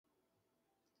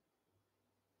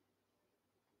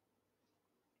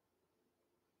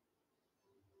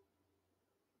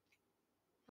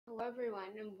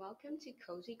everyone, and welcome to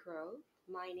Cozy Grove.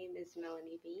 My name is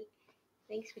Melanie B.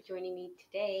 Thanks for joining me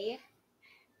today.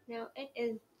 Now, it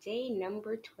is day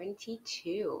number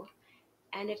 22,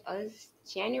 and it is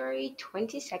January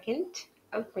 22nd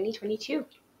of 2022.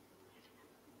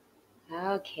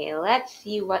 Okay, let's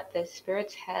see what the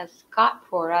Spirits has got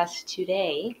for us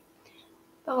today.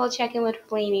 But we'll check in with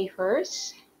Flamey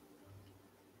first.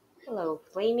 Hello,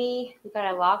 Flamey. We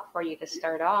got a log for you to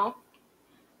start off.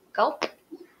 Gulp.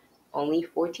 Only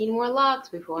 14 more logs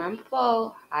before I'm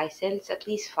full. I sense at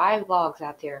least 5 logs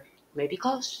out there. Maybe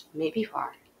close, maybe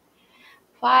far.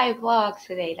 5 logs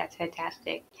today, that's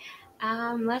fantastic.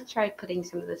 Let's try putting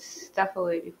some of this stuff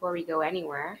away before we go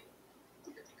anywhere.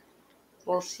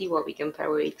 We'll see what we can put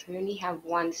away. We only have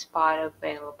one spot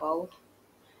available.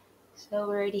 So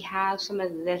we already have some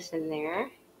of this in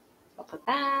there. I'll put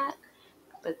that,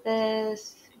 put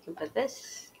this, we can put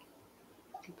this,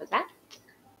 we can put that.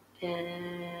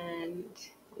 And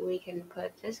we can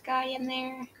put this guy in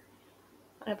there.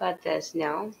 What about this?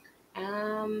 No.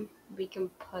 We can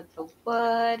put the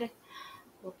wood.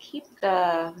 We'll keep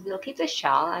the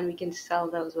shell, and we can sell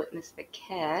those with Mr.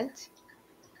 Kit.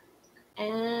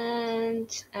 And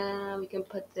we can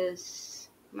put this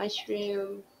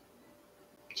mushroom,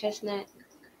 chestnut,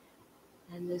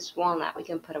 and this walnut we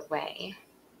can put away.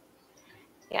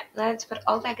 Yeah, let's put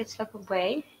all that good stuff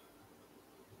away.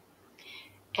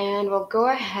 And we'll go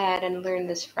ahead and learn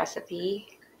this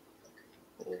recipe.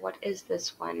 What is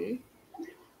this one?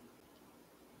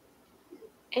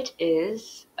 It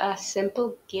is a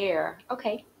simple gear.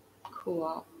 Okay,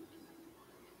 cool.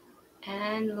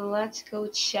 And let's go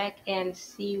check and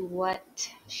see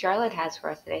what Charlotte has for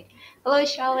us today. Hello,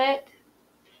 Charlotte.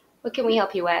 What can we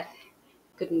help you with?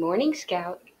 Good morning,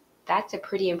 Scout. That's a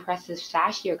pretty impressive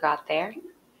sash you got there.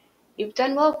 You've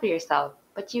done well for yourself,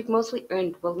 but you've mostly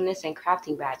earned wilderness and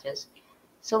crafting badges.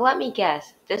 So let me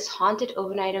guess, this haunted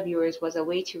overnight of yours was a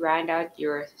way to round out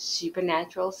your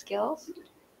supernatural skills?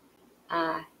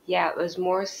 Yeah, it was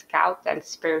more scout than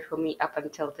spirit for me up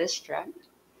until this trip.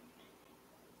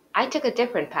 I took a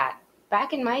different path.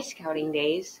 Back in my scouting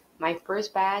days, my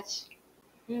first badge,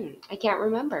 I can't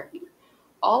remember.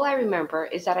 All I remember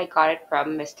is that I got it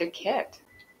from Mr. Kit.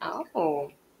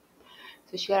 Oh,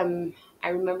 so I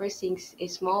remember seeing a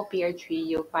small beer tree.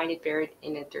 You'll find it buried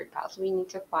in a dirt pile. So we need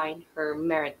to find her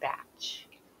merit badge.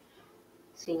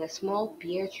 Seeing a small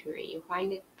beer tree. You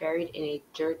find it buried in a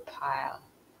dirt pile.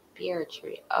 Beer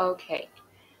tree. Okay.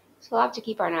 So we'll have to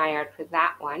keep an eye out for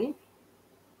that one.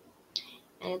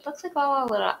 And it looks like all our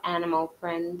little animal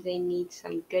friends, they need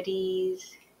some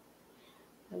goodies.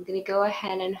 I'm going to go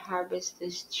ahead and harvest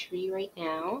this tree right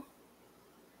now.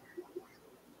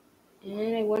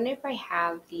 And I wonder if I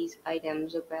have these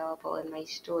items available in my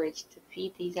storage to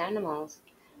feed these animals.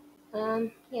 Yeah,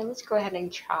 let's go ahead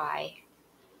and try.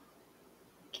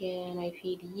 Can I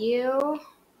feed you?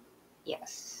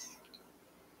 Yes.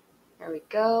 There we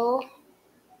go.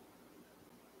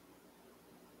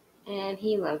 And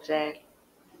he loves it.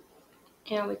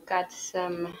 And we've got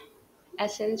some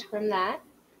essence from that.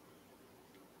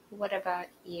 What about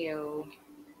you?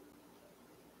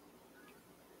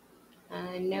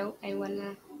 No, I want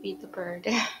to feed the bird.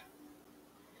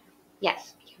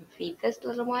 Yes, we can feed this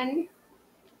little one.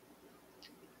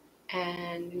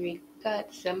 And we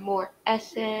got some more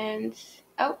essence.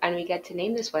 Oh, and we get to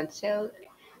name this one. So,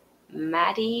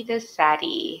 Maddie the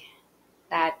Sadie.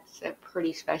 That's a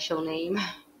pretty special name.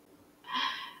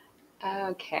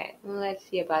 Okay, let's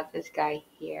see about this guy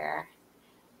here.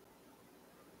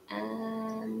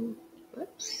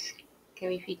 Whoops. Can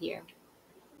we feed you?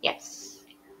 Yes.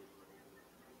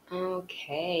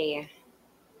 Okay.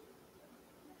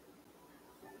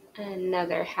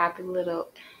 Another happy little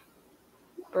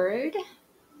bird.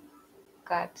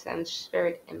 Got some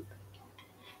spirit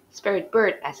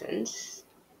bird essence.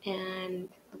 And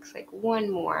looks like one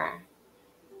more.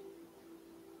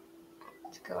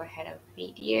 Let's go ahead and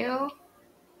feed you.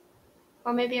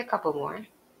 Or maybe a couple more.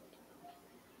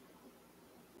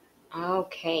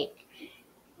 Okay.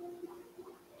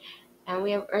 And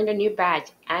we have earned a new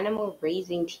badge, Animal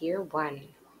Raising Tier 1.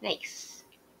 Nice.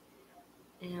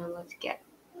 And let's get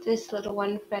this little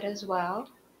one fed as well.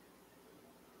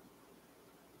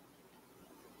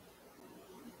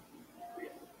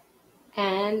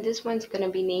 And this one's going to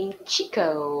be named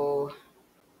Chico.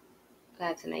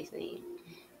 That's a nice name.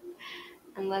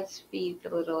 And let's feed the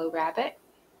little rabbit.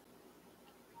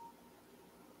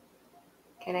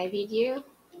 Can I feed you?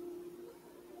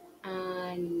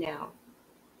 No.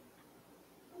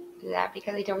 Is that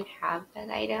because I don't have that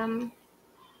item?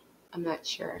 I'm not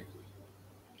sure.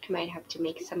 I might have to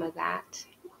make some of that.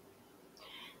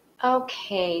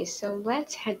 Okay, so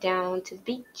let's head down to the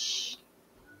beach.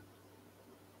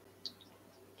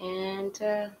 And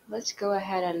let's go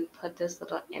ahead and put this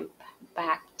little imp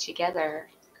back together.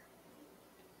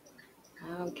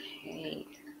 Okay.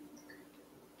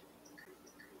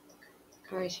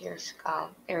 Where's your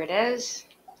skull? There it is.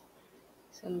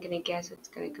 So I'm gonna guess it's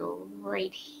gonna go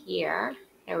right here.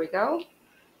 There we go.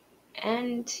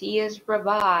 And he is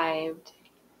revived.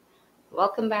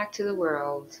 Welcome back to the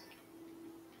world.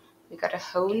 We got a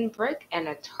hone brick and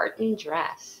a tartan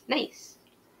dress. Nice.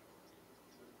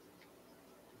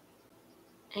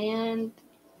 And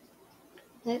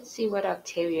let's see what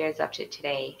Octavia is up to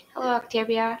today. Hello,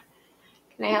 Octavia.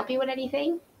 Can I help you with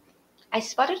anything? I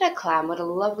spotted a clam with a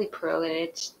lovely pearl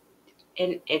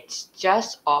in its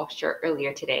just offshore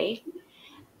earlier today.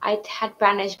 I had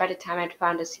vanished by the time I'd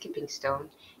found a skipping stone.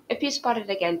 If you spot it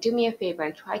again, do me a favor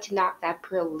and try to knock that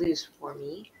pearl loose for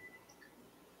me.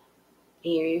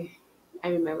 I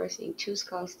remember seeing two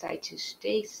skulls tied to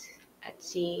stakes at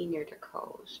sea near the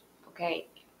coast. Okay,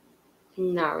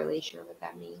 not really sure what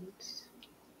that means,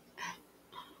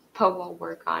 but we'll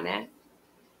work on it.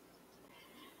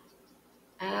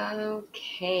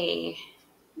 Okay.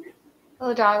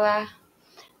 Hello, Darla.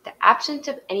 The absence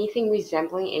of anything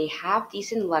resembling a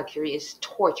half-decent luxury is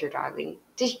torture, darling.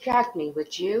 Distract me,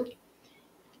 would you?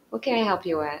 What can I help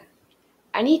you with?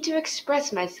 I need to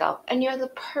express myself, and you're the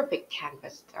perfect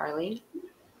canvas, darling.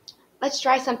 Let's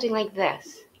try something like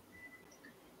this.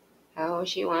 Oh,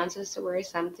 she wants us to wear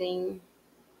something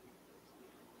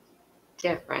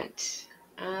different.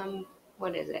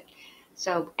 What is it?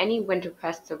 So, any winter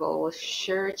festival,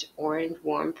 shirt, orange,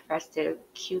 warm, festive,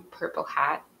 cute purple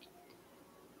hat.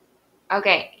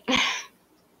 Okay,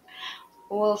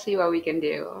 we'll see what we can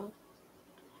do.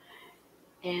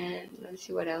 And let's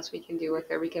see what else we can do with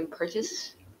her. We can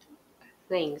purchase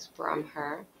things from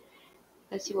her.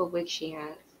 Let's see what wig she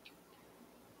has.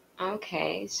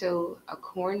 Okay, so a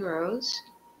cornrows,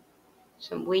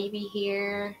 some wavy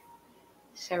hair,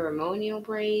 ceremonial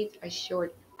braids, a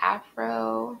short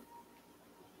afro,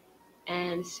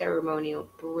 and ceremonial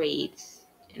braids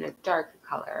in a dark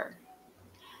color.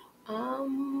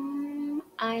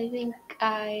 I think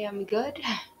I am good.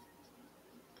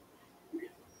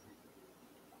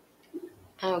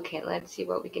 Okay, let's see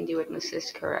what we can do with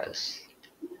Mrs. Kuros.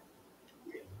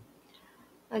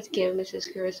 Let's give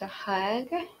Mrs. Kuros a hug.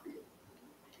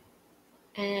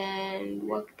 And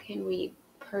what can we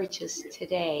purchase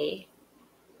today?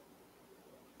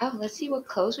 Oh, let's see what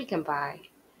clothes we can buy.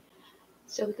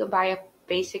 So we can buy a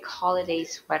basic holiday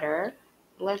sweater.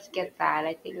 Let's get that.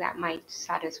 I think that might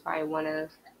satisfy one of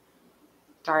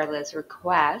Darla's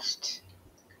requests.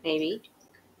 Maybe.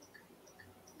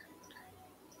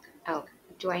 Oh,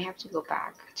 do I have to go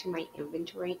back to my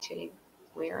inventory to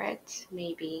wear it?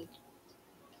 Maybe.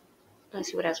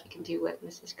 Let's see what else we can do with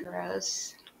Mrs.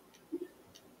 Kuros.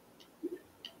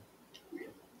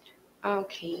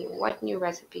 Okay, what new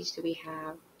recipes do we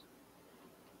have?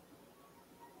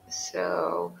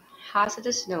 So, Hasa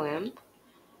the Snow Imp.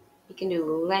 We can do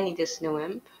Lenny the Snow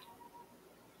Imp.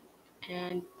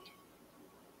 And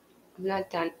I've not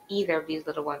done either of these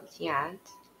little ones yet.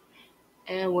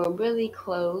 And we're really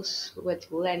close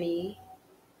with Lenny.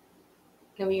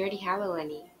 No, we already have a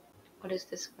Lenny. What is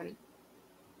this one?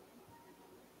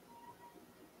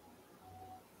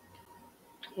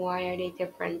 Why are they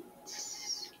different?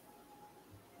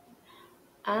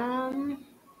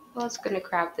 Well, it's gonna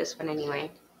craft this one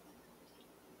anyway.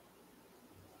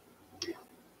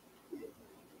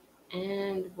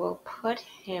 And we'll put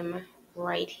him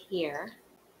right here.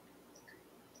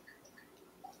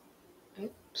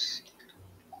 Oops.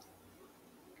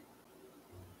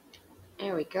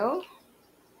 There we go.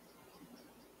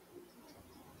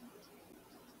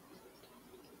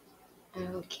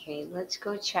 Okay, let's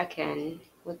go check in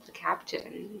with the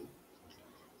captain.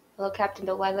 Hello, Captain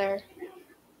Bellwether.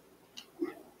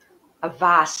 A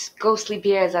vast, ghostly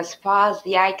bears as far as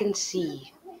the eye can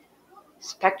see.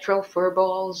 Spectral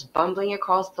furballs bumbling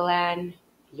across the land,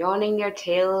 yawning their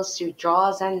tails through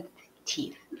jaws and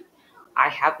teeth. I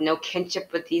have no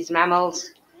kinship with these mammals,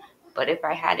 but if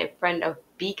I had a friend of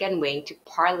beak and wing to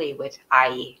parley with,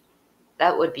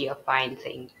 that would be a fine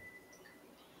thing.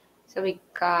 So we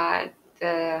got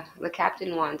the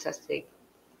captain wants us to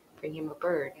bring him a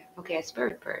bird. Okay, a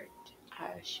spirit bird.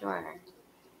 Sure.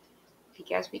 I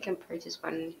guess we can purchase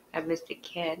one at Mystic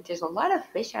Kid. There's a lot of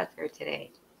fish out there today.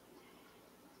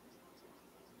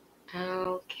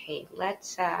 Okay,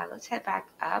 let's head back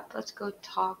up. Let's go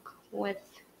talk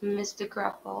with Mr.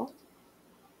 Gruffle.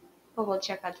 But we'll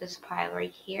check out this pile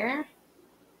right here.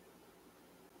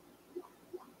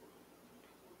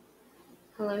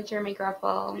 Hello, Jeremy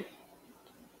Gruffle.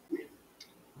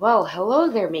 Well, hello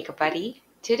there, makeup buddy.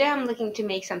 Today I'm looking to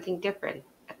make something different.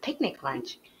 A picnic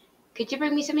lunch. Could you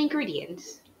bring me some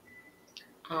ingredients?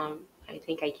 I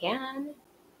think I can.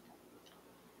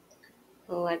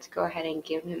 Let's go ahead and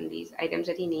give him these items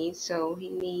that he needs. So he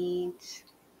needs,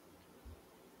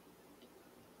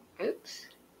 oops,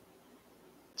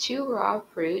 2 raw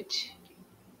fruit,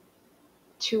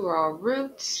 2 raw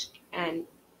roots, and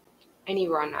any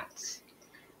raw nuts.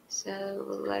 So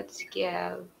let's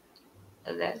give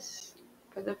this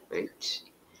for the fruit,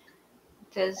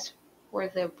 this for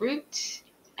the root,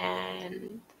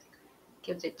 and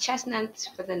give the chestnuts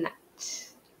for the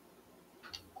nuts.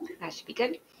 That should be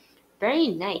good. Very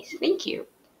nice, thank you.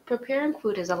 Preparing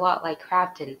food is a lot like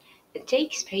crafting. It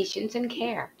takes patience and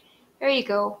care. There you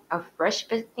go, a fresh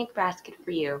picnic basket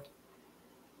for you.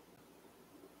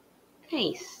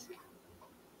 Nice.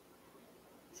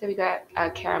 So we got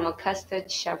a caramel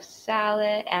custard, chef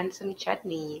salad, and some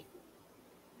chutney.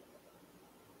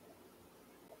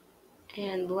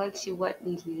 And let's see what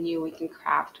new we can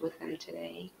craft with him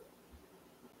today.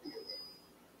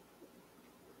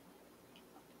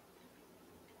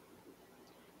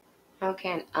 Okay,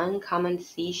 an uncommon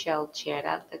seashell chair.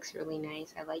 That looks really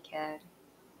nice. I like it.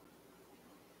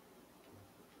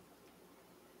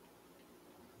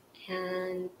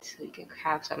 And so we can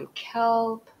craft some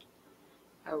kelp,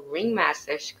 a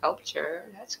ringmaster sculpture.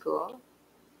 That's cool.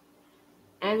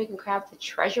 And we can craft the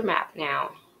treasure map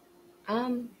now.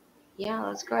 Yeah,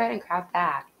 let's go ahead and craft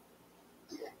that.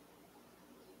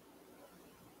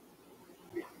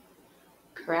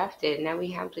 Crafted. Now we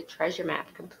have the treasure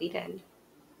map completed.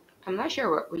 I'm not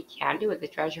sure what we can do with the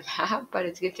treasure map, but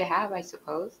it's good to have, I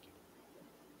suppose.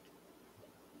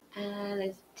 And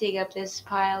let's dig up this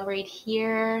pile right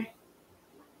here.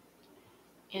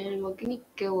 And we're gonna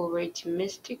go over to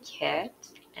Mr. Kit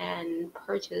and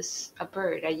purchase a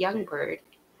bird, a young bird.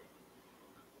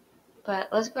 But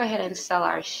let's go ahead and sell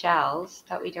our shells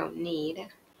that we don't need.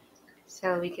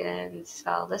 So we can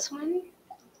sell this one.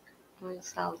 We'll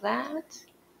sell that.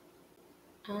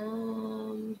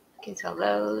 We can sell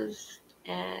those.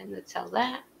 And let's sell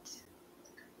that.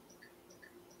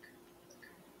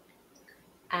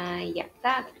 Yeah,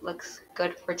 that looks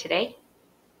good for today.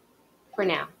 For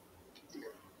now.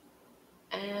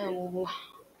 And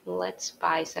let's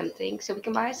buy something. So we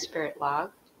can buy a spirit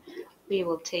log. We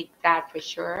will take that for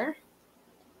sure.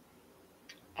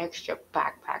 Extra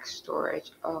backpack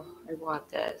storage. Oh, I want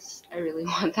this. I really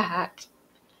want that.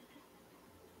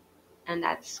 And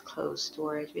that's clothes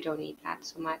storage. We don't need that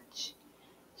so much.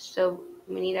 So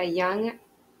we need a young.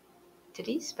 Did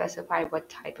he specify what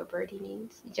type of bird he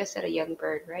needs? He just said a young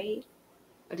bird, right?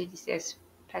 Or did he say a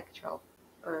spectral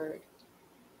bird?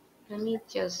 Let me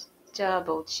just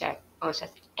double check. Oh, it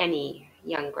says any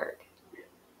young bird.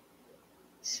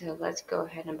 So let's go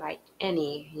ahead and buy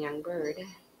any young bird.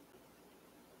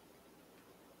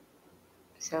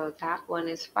 So that one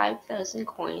is 5,000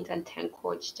 coins and 10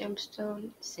 quartz gemstone.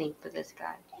 Same for this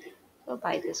guy. We'll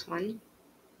buy this one.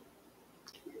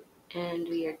 And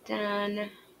we are done.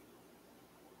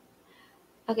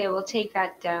 Okay, we'll take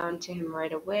that down to him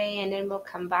right away, and then we'll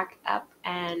come back up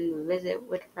and visit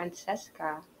with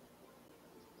Francesca.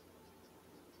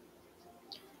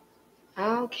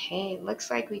 Okay,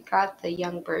 looks like we got the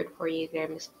young bird for you there,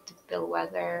 Mr.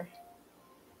 Billweather.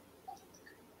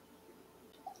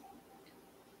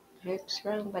 Oops,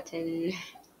 wrong button.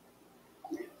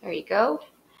 There you go.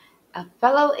 A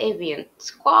fellow avian.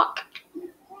 Squawk!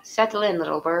 Settle in,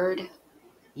 little bird.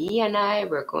 Ye and I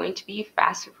were going to be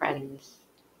fast friends.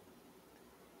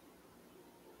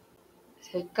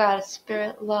 So got a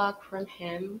spirit log from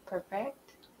him. Perfect.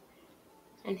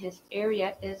 And his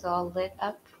area is all lit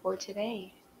up for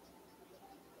today.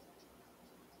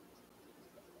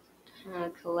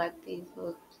 Collect these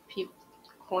little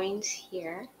coins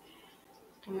here.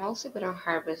 I'm also going to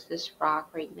harvest this rock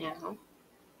right now.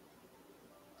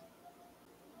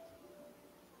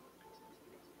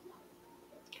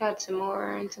 Got some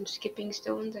more and some skipping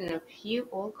stones and a few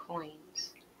old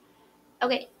coins.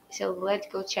 Okay, so let's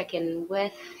go check in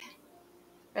with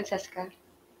Francesca.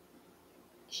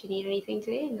 Does she need anything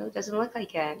today? No, it doesn't look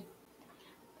like it.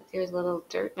 But there's a little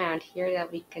dirt mound here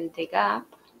that we can dig up.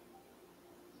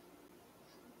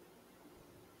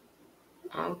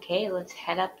 Okay, let's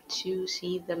head up to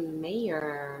see the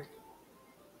mayor.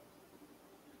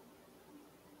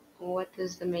 What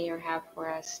does the mayor have for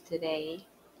us today?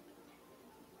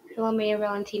 Hello, Mayor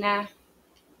Valentina.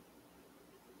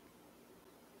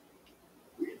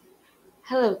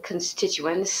 Hello,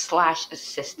 constituent /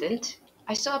 assistant.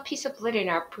 I saw a piece of litter in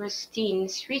our pristine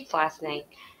streets last night.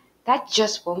 That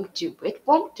just won't do. It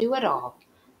won't do at all.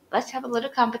 Let's have a little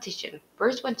competition.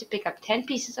 First one to pick up 10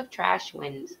 pieces of trash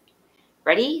wins.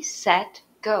 Ready, set,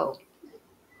 go.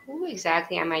 Who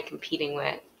exactly am I competing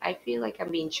with? I feel like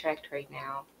I'm being checked right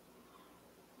now.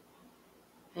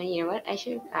 And you know what? I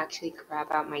should actually grab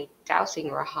out my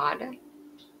dowsing rod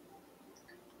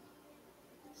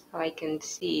so I can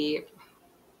see if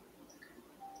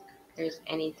there's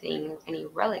any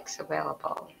relics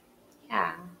available.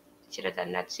 Yeah, should have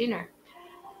done that sooner.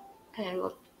 And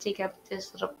we'll dig up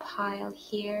this little pile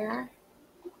here.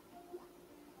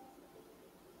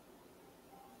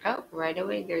 Oh, right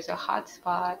away, there's a hot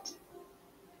spot.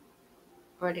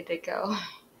 Where did it go?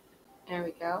 There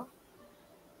we go.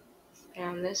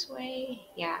 Down this way?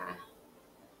 Yeah.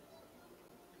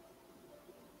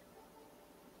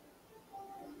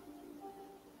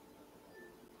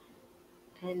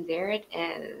 And there it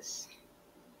is.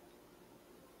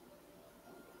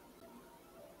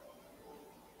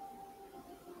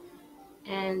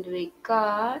 And we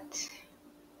got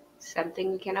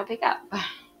something we cannot pick up,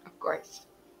 of course.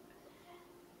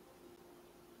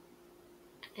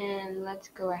 And let's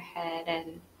go ahead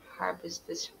and harvest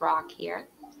this rock here.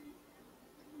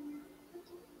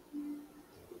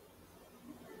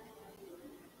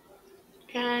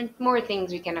 And more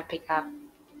things we cannot pick up.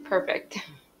 Perfect.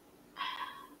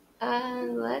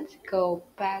 Let's go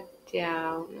back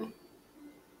down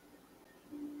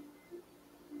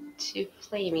to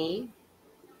Flamey.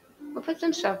 We'll put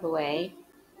some stuff away.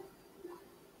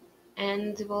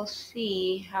 And we'll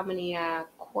see how many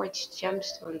quartz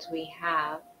gemstones we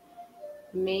have.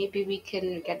 Maybe we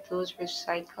can get those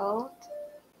recycled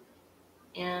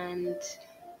and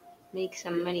make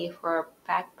some money for our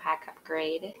backpack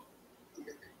upgrade.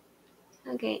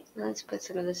 Okay, let's put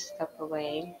some of this stuff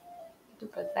away.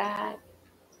 Put that,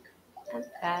 not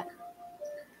that,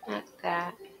 not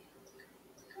that.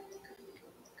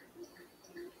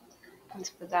 Let's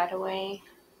put that away.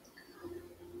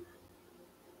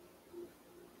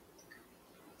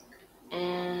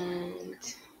 And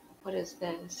what is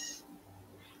this?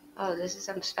 Oh, this is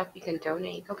some stuff you can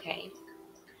donate. Okay.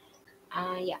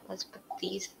 Yeah, let's put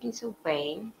these things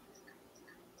away.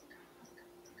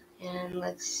 And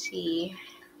let's see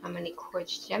how many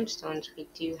quartz gemstones we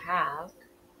do have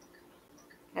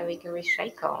that we can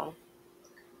recycle.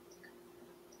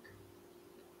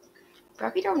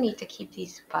 Probably don't need to keep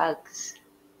these bugs.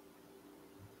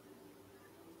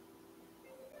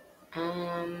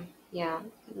 Yeah,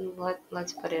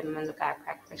 let's put him in the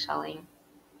backpack for selling.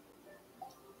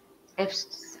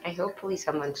 Hopefully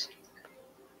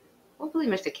hopefully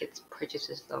Mr. Kids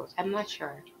purchases those. I'm not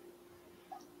sure.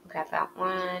 Grab that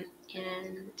one,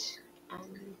 and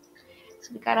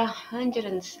so we got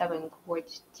 107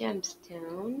 quartz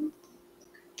gemstones.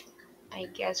 I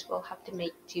guess we'll have to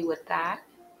make do with that.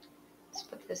 Let's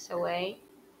put this away.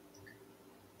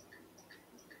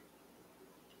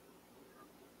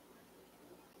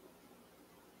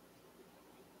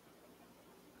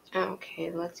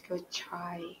 Okay, let's go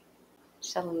try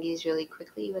selling these really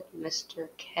quickly with Mr.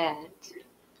 Cat.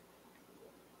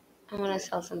 I want to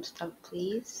sell some stuff,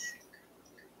 please.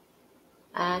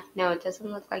 No, it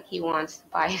doesn't look like he wants to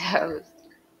buy those.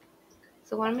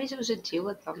 So what am I supposed to do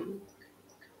with them?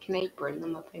 Can I burn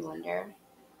them up, I wonder?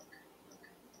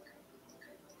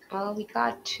 Well, we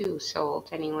got 2 sold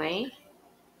anyway.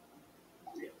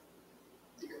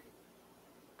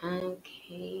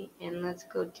 Okay, and let's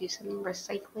go do some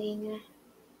recycling.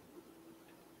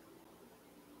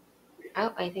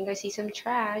 Oh, I think I see some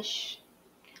trash.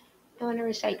 I want to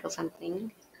recycle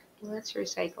something. Let's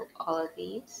recycle all of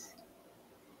these.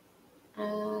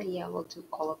 Yeah, we'll do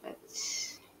all of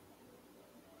it.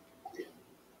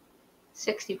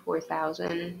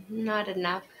 64,000, not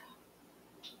enough.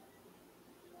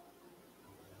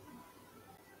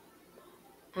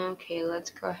 Okay,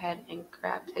 let's go ahead and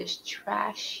grab this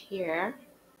trash here.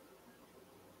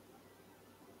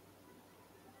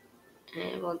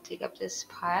 And we'll dig up this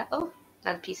pile. Oh,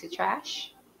 another piece of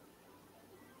trash.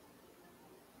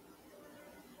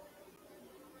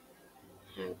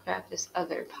 And grab this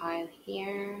other pile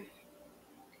here.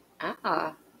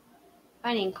 Ah,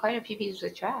 finding quite a few pieces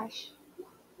of trash.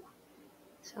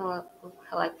 So we'll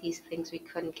collect these things we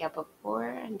couldn't get before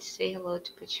and say hello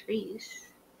to Patrice.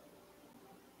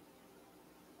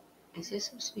 Is this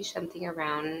supposed to be something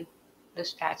around the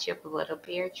statue of the little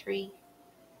bear tree?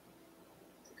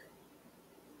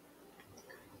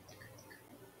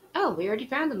 Oh, we already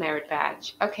found the merit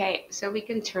badge. Okay, so we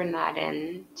can turn that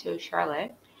in to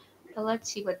Charlotte. But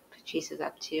let's see what Patrice is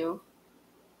up to.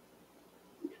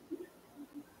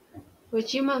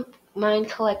 Would you mind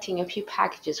collecting a few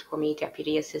packages for me,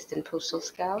 Deputy Assistant Postal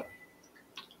Scout?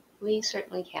 We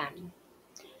certainly can.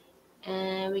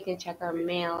 And we can check our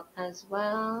mail as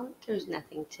well. There's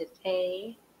nothing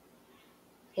today.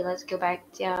 Okay, let's go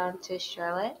back down to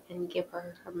Charlotte and give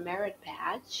her her merit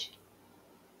badge.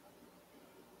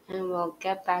 And we'll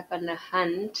get back on the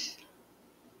hunt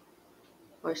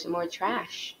for some more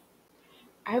trash.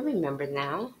 I remember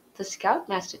now. The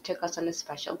scoutmaster took us on a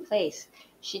special place.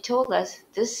 She told us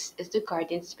this is the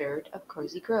guardian spirit of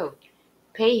Cozy Grove.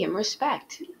 Pay him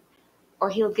respect, or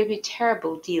he'll give you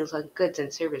terrible deals on goods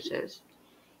and services.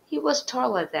 He was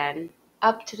taller then,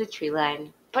 up to the tree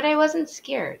line, but I wasn't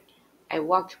scared. I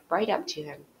walked right up to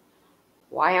him.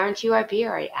 Why aren't you up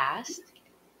here? I asked.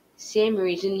 Same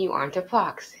reason you aren't a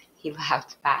fox, he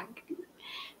laughed back.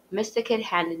 Mr. Kid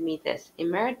handed me this, a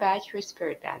merit badge for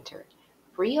spirit banter,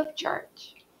 free of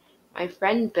charge. My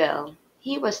friend Bill,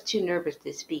 he was too nervous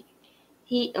to speak.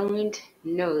 He earned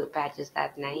no badges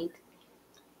that night.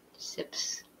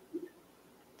 Sips.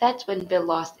 That's when Bill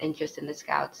lost interest in the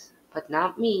Scouts, but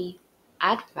not me.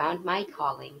 I'd found my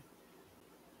calling.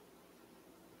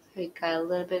 We got a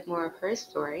little bit more of her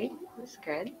story. That's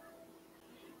good.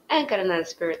 And got another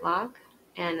spirit log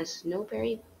and a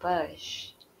snowberry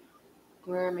bush.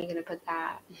 Where am I going to put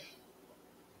that?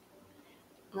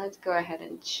 Let's go ahead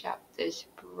and chop this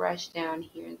brush down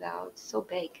here though. It's so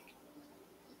big.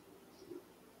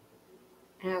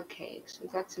 Okay, so we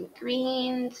got some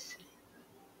greens.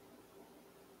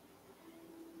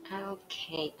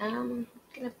 Okay, I'm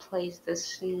gonna place the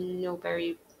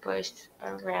snowberry bush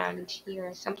around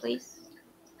here someplace.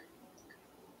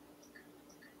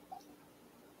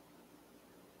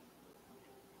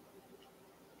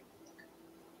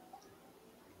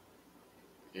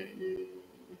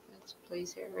 Let's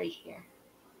place it right here.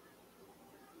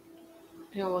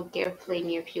 And we'll give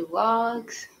Flamey a few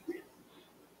logs.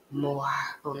 More.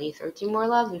 Only 13 more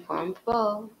logs before I'm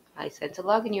full. I sent a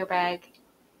log in your bag.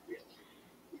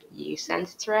 You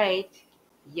sensed right.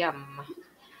 Yum.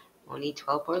 Only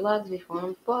 12 more logs before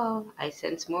I'm full. I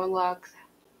sense more logs.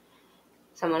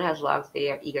 Someone has logs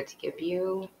they are eager to give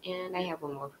you. And I have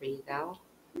one more for you though.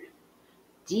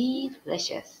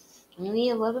 Delicious. Only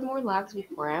 11 more logs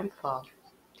before I'm full.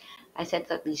 I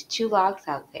sent at least 2 logs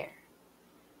out there.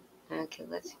 Okay,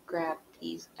 let's grab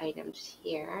these items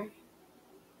here.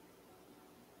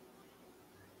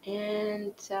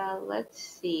 And let's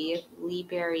see if Lee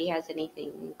Berry has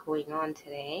anything going on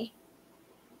today.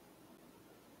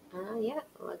 Yeah,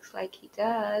 looks like he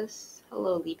does.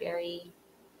 Hello, Lee Berry.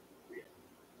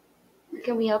 What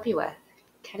can we help you with?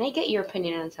 Can I get your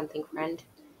opinion on something, friend?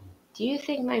 Do you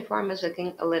think my farm is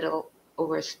looking a little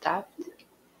overstuffed?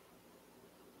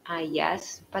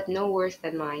 Yes, but no worse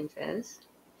than mine is.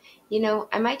 You know,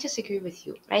 I might disagree with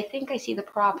you, but I think I see the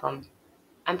problem.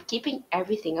 I'm keeping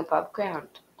everything above ground,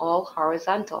 all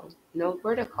horizontal, no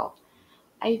vertical.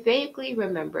 I vaguely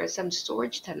remember some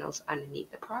storage tunnels underneath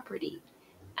the property.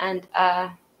 And,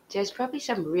 there's probably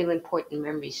some real important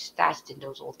memories stashed in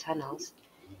those old tunnels.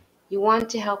 You want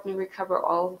to help me recover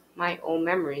all my old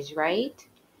memories, right?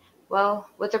 Well,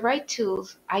 with the right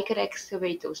tools, I could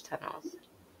excavate those tunnels.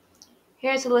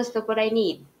 Here's a list of what I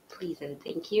need. Please and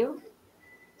thank you.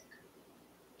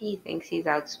 He thinks he's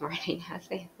outsmarting us,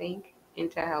 I think,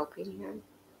 into helping him.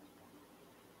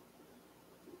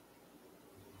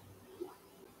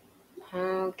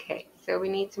 Okay, so we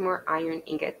need some more iron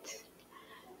ingot.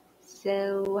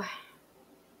 So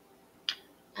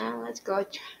let's go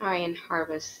try and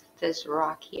harvest this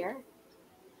rock here.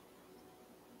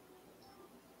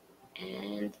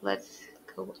 And let's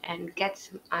go and get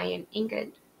some iron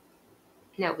ingot.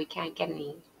 No, we can't get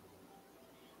any.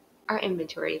 Our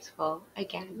inventory is full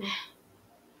again.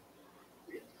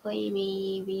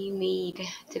 Flamey, we need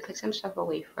to put some stuff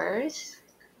away first.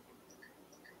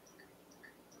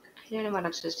 I don't know what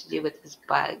I'm supposed to do with this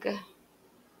bug.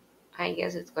 I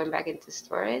guess it's going back into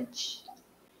storage.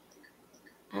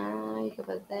 You can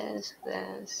put this,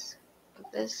 this.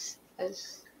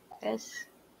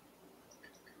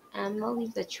 We'll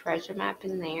leave the treasure map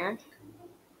in there.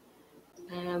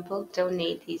 And we'll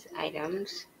donate these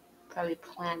items. Probably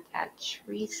plant that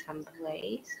tree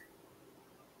someplace.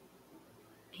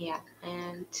 Yeah,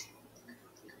 and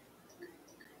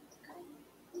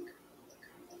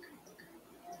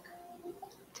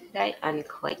did I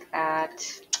unclick that?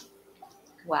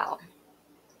 Well,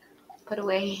 put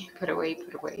away, put away,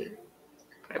 put away,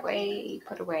 put away,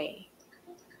 put away,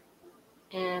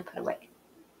 and put away.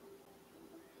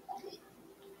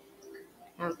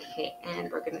 Okay,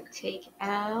 and we're gonna take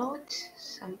out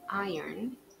some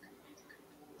iron.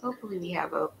 Hopefully we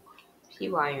have a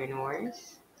few iron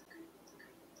ores.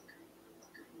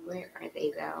 Where are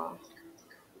they though?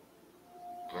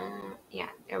 Yeah,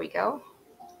 there we go.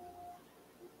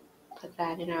 Put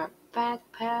that in our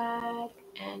backpack,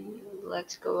 and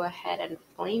let's go ahead and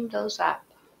flame those up.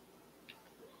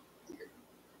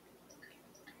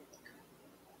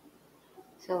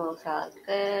 So we'll start like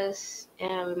this,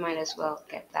 and we might as well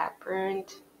get that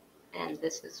burnt, and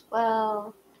this as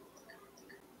well,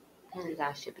 and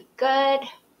that should be good.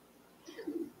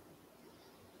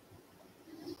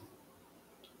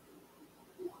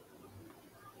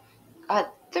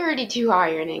 32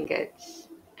 iron ingots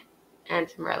and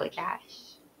some relic ash.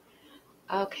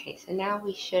 Okay, so now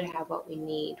we should have what we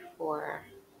need for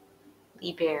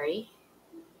the berry.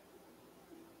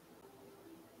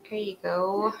 There you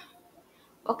go.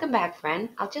 Welcome back, friend.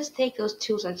 I'll just take those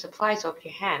tools and supplies off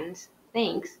your hands.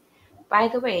 Thanks. By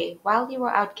the way, while you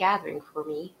were out gathering for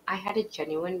me, I had a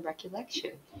genuine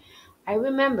recollection. I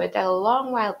remembered that a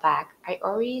long while back I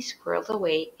already squirreled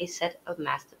away a set of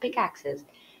master pickaxes.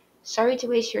 Sorry to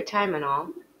waste your time and all.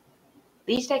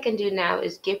 Least I can do now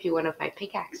is give you one of my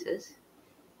pickaxes.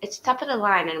 It's top of the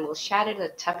line and will shatter the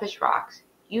toughest rocks.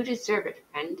 You deserve it,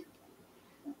 friend.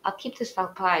 I'll keep the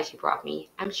supplies you brought me.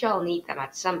 I'm sure I'll need them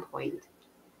at some point.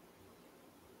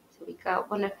 So we got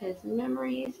one of his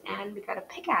memories and we got a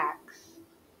pickaxe.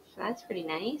 So that's pretty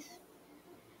nice.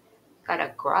 Got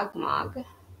a grog mug.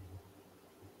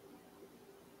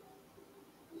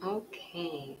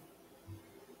 Okay.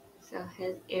 So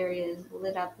his area is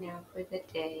lit up now for the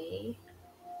day.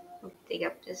 We'll dig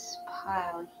up this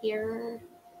pile here.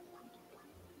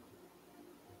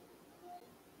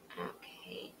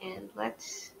 Okay, and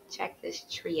let's check this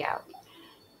tree out.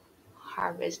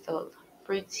 Harvest the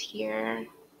fruits here.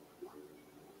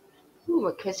 Ooh,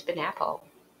 a crispin apple.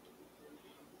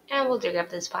 And we'll dig up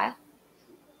this pile.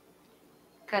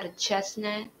 Got a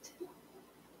chestnut.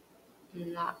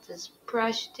 Knock this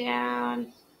brush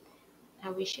down.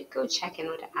 Now we should go check in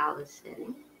with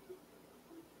Allison.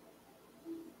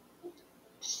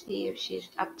 See if she's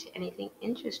up to anything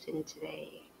interesting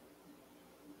today.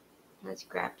 Let's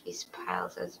grab these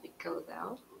piles as we go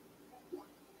though.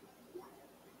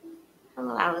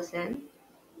 Hello, Allison.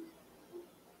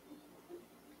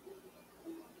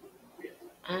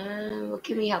 What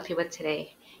can we help you with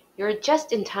today? You're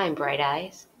just in time, Bright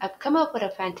Eyes. I've come up with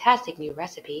a fantastic new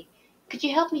recipe. Could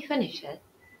you help me finish it?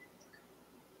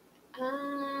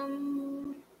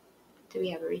 Do we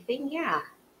have everything? Yeah,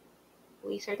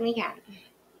 we certainly can.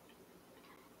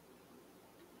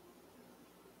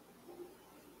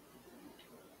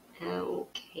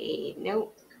 Okay,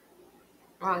 nope.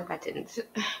 Wrong buttons.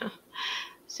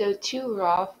 So 2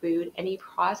 raw food, any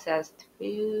processed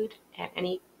food, and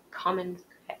any common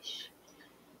fish.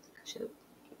 So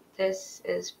this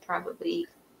is probably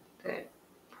the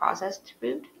processed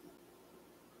food,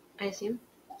 I assume.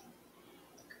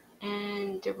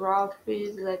 And the raw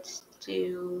food, let's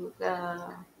do the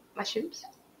mushrooms.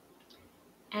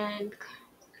 And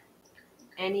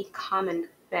any common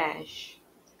fish.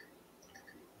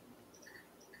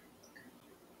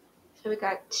 So we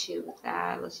got 2 of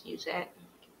that. Let's use it.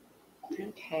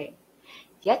 Okay.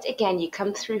 Yet again, you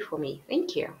come through for me.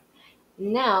 Thank you.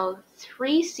 Now,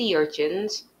 3 sea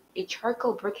urchins, a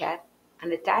charcoal briquette,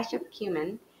 and a dash of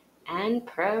cumin, and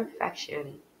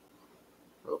perfection.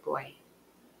 Oh boy.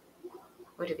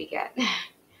 What do we get?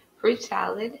 Fruit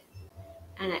salad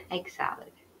and an egg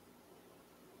salad.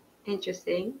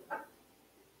 Interesting.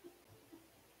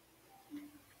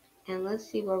 And let's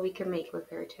see what we can make with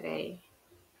her today.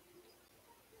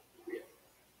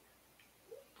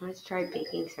 Let's try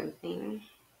baking something.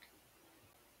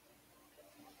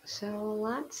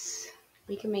 So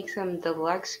we can make some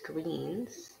deluxe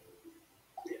greens.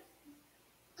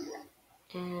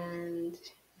 And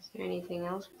is there anything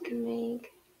else we can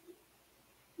make?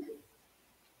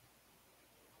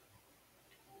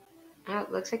 Oh,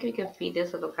 it looks like we can feed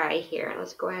this little guy here.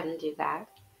 Let's go ahead and do that.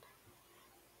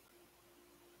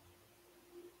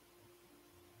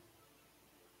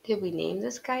 Did we name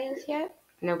this guy as yet?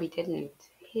 No, we didn't.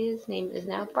 His name is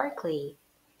now Barkley.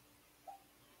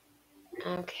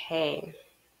 Okay.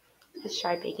 Let's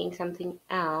try baking something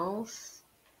else.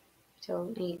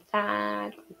 Don't need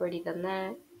that. We've already done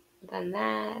that. Done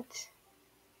that.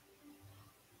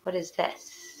 What is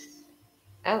this?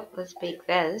 Oh, let's bake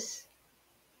this.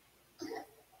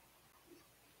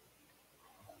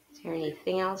 Is there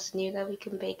anything else new that we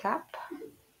can bake up?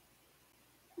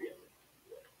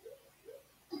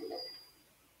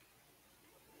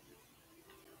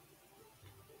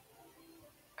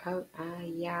 Oh,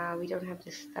 yeah, we don't have the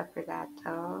stuff for that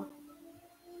though.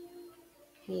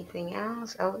 Anything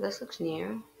else? Oh, this looks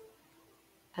new.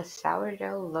 A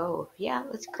sourdough loaf. Yeah,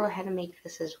 let's go ahead and make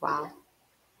this as well.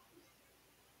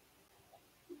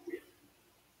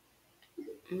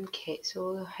 Okay,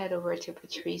 so we'll head over to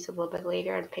Patrice a little bit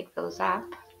later and pick those up.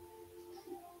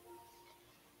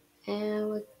 And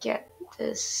we'll get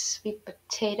this sweet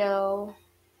potato.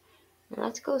 And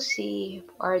let's go see if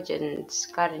Arjun's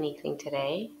got anything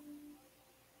today.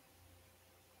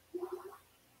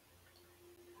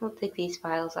 We'll pick these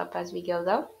files up as we go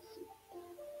though.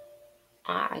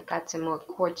 I got some more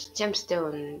quartz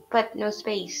gemstone, but no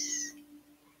space.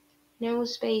 No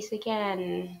space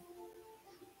again.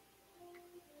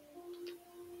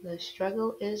 The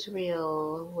struggle is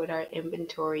real with our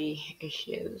inventory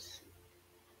issues.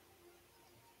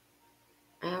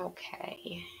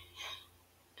 Okay.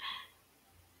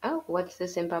 Oh, what's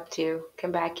this imp up to?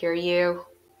 Come back here, you.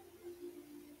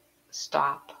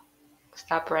 Stop.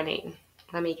 Stop running.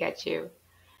 Let me get you.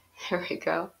 There we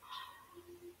go.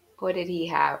 What did he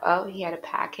have? Oh, he had a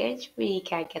package. We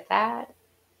can't get that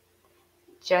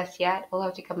just yet. We'll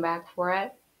have to come back for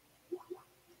it.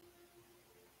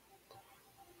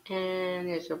 And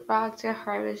there's a rock to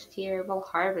harvest here. We'll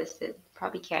harvest it.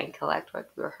 Probably can't collect what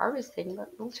we're harvesting, but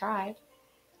we'll try.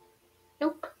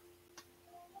 Nope.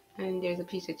 And there's a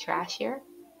piece of trash here.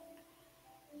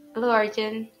 Hello,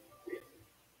 Arjun.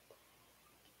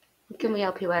 What can we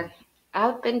help you with?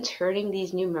 I've been turning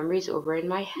these new memories over in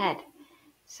my head.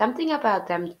 Something about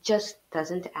them just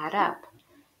doesn't add up.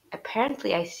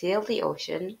 Apparently, I sailed the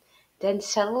ocean, then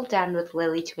settled down with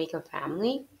Lily to make a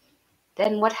family.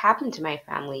 Then what happened to my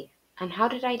family? And how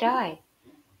did I die?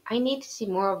 I need to see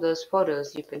more of those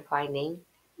photos you've been finding.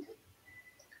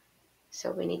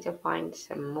 So we need to find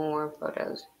some more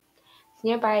photos. It's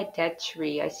nearby a dead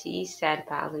tree. I see sand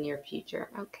piles in your future.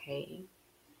 Okay.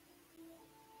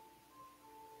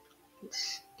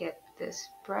 Let's get this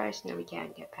brush. No, we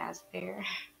can't get past there.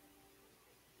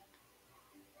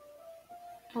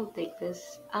 I'll take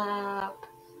this up.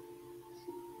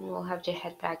 We'll have to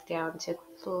head back down to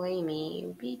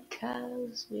Flamey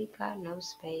because we got no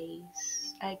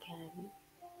space again.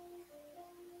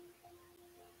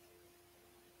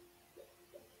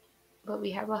 But we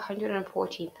have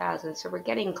 114,000, so we're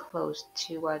getting close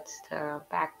to what's the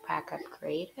backpack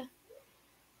upgrade.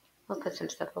 We'll put some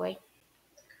stuff away.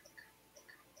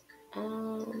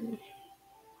 Let's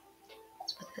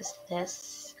put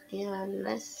this, and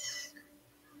this.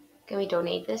 Can we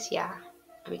donate this? Yeah,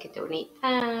 we can donate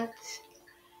that.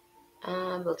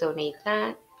 We'll donate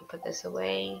that. Put this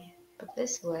away. Put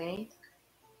this away.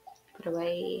 Put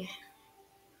away.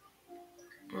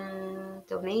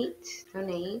 Donate.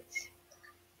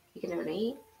 You can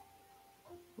donate.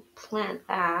 Plant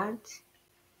that.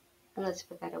 And let's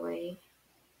put that away.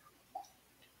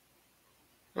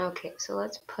 Okay, so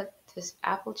let's put this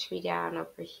apple tree down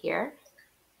over here.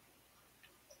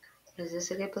 Is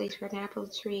this a good place for an apple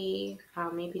tree?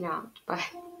 Maybe not, but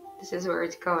this is where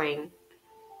it's going.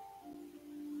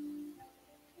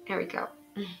 There we go.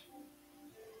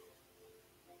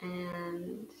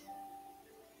 And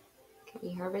can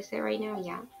we harvest it right now?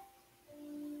 Yeah.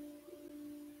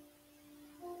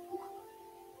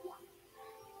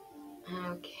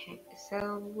 Okay,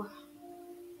 so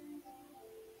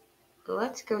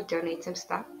let's go donate some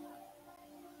stuff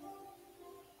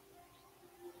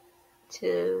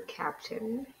to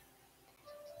Captain.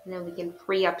 And then we can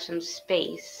free up some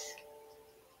space.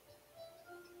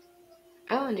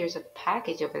 Oh, and there's a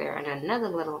package over there and another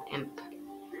little imp.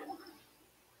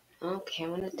 Okay, I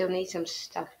want to donate some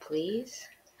stuff, please.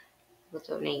 We'll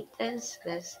donate this,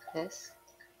 and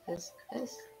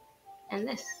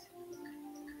this.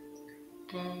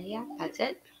 And yeah, that's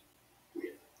it.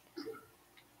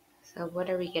 So what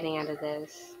are we getting out of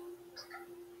this?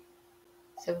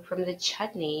 So from the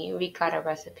chutney, we got a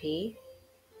recipe.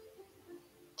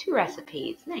 2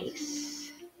 recipes,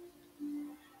 nice.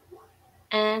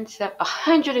 And so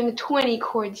 120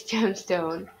 quartz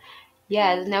gemstone.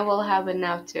 Yes, now we'll have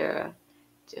enough to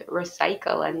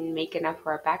recycle and make enough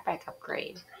for our backpack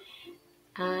upgrade.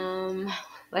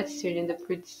 Let's turn in the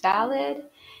fruit salad.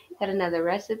 Got another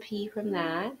recipe from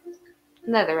that.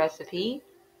 Another recipe.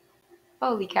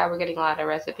 Holy cow, we're getting a lot of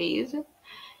recipes.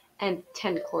 And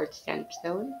 10 quartz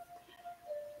gemstone.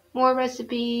 More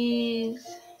recipes.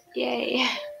 Yay.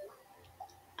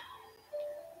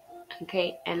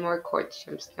 Okay, and more quartz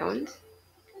gemstones.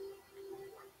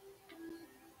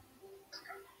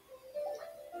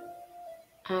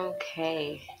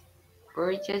 Okay.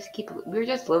 We're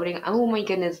just loading. Oh my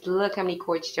goodness, look how many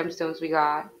quartz gemstones we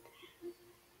got.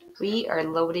 We are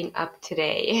loading up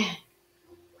today.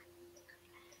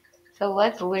 So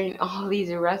let's learn all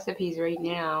these recipes right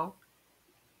now.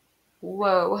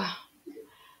 Whoa.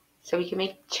 So we can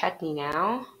make chutney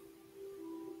now.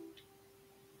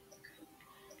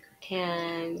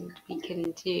 And we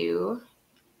can do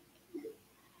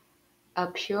A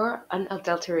pure,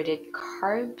 unadulterated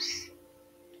carbs.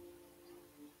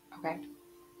 Okay.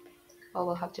 Well,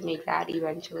 we'll have to make that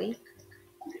eventually.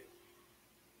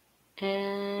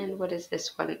 And what is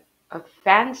this one? A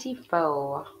fancy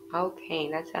pho. Okay,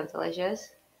 that sounds delicious.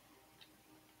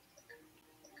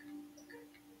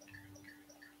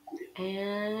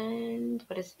 And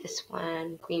what is this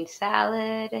one? Green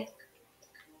salad.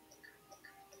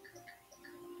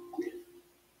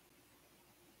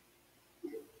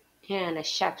 And a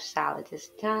chef salad this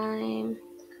time.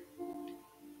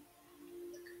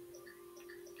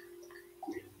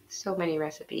 So many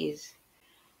recipes.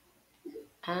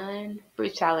 And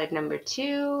fruit salad number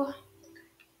 2.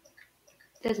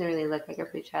 Doesn't really look like a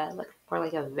fruit salad. It looks more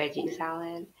like a veggie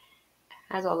salad.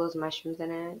 Has all those mushrooms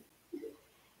in it.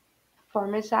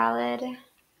 Former salad.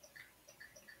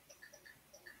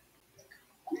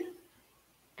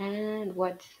 And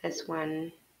what's this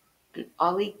one? An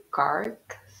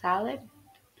oligarch salad.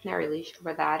 Not really sure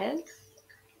what that is.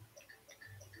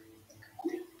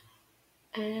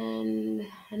 And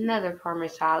another farmer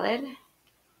salad.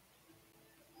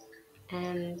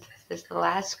 And is this the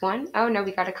last one? Oh no,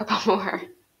 we got a couple more.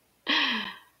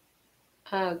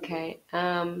 Okay.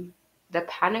 The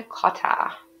panna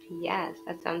cotta. Yes,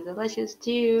 that sounds delicious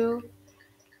too.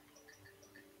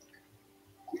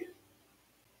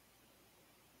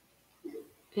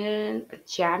 And a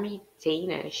jammy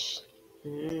Danish.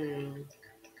 Mmm.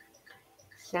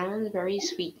 Sounds very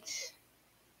sweet.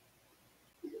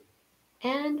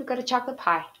 And we got a chocolate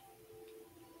pie.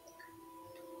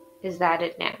 Is that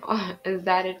it now? Is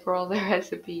that it for all the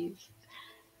recipes?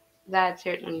 That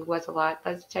certainly was a lot.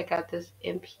 Let's check out this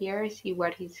imp here, see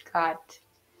what he's got.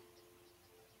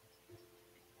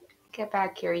 Get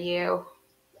back here, you.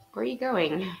 Where are you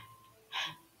going?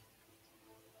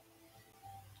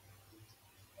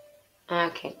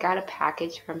 Okay, got a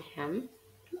package from him.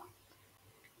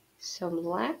 So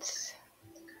let's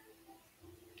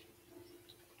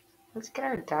get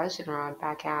our Dyson rod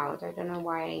back out. I don't know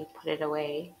why I put it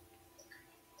away.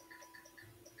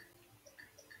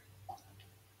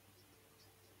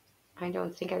 I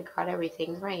don't think I got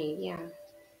everything right. Yeah.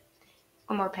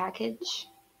 One more package.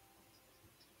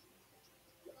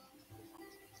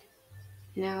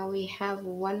 Now we have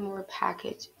one more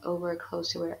package over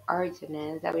close to where Arden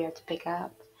is that we have to pick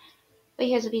up. But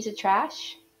here's a piece of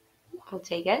trash. I'll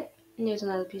take it. And there's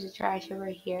another piece of trash over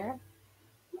here.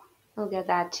 We'll get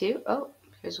that too. Oh,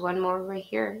 there's one more over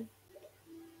here.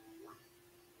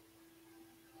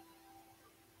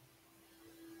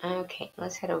 Okay,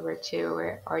 let's head over to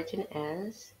where Arden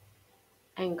is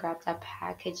and grab that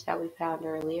package that we found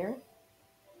earlier.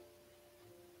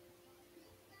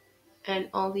 And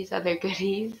all these other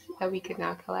goodies that we could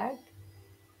not collect.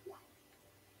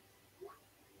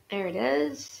 There it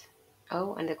is.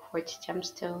 Oh, and the quartz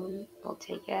gemstone. We'll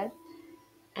take it.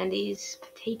 And these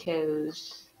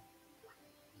potatoes.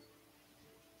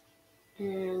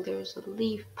 And there's a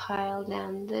leaf pile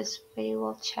down this way.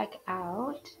 We'll check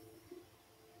out.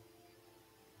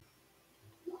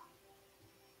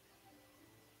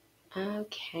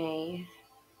 Okay.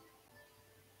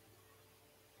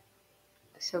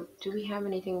 So, do we have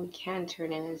anything we can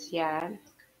turn in as yet?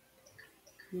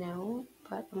 No,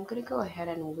 but I'm gonna go ahead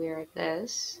and wear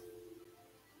this.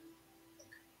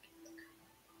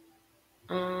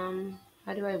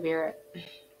 How do I wear it?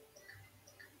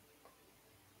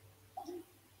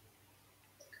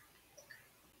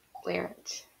 Wear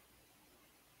it.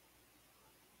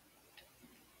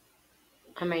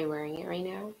 Am I wearing it right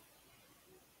now?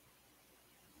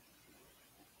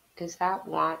 Is that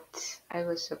what I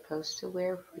was supposed to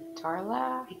wear for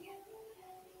Darla?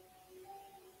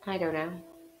 I don't know.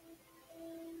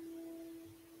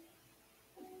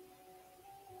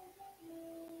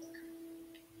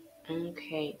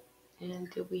 Okay. And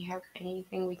do we have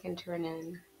anything we can turn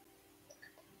in?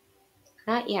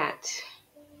 Not yet.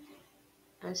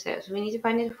 So we need to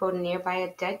find a photo nearby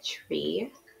a dead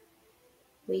tree.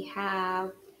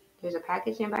 There's a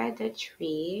package nearby a dead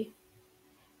tree.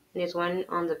 And there's one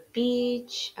on the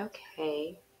beach.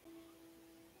 Okay.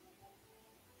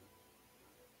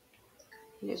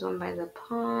 And there's one by the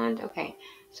pond. Okay.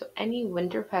 So any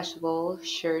winter festival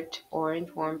shirt,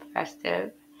 orange, warm,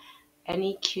 festive.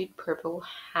 Any cute purple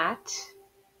hat.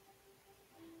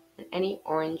 And any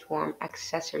orange, warm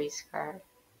accessory scarf.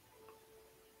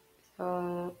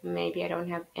 So maybe I don't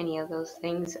have any of those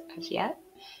things as yet.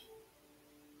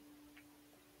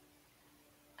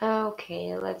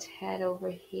 Okay, let's head over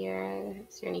here.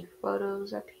 Is there any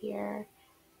photos up here?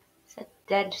 It's a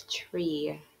dead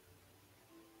tree.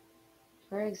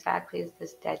 Where exactly is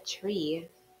this dead tree?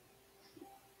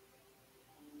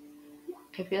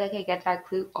 I feel like I get that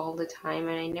clue all the time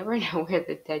and I never know where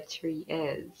the dead tree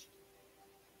is.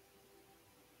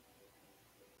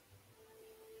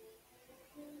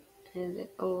 Is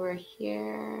it over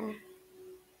here?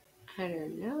 I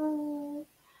don't know.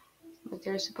 But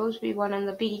there's supposed to be one on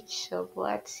the beach, so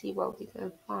let's see what we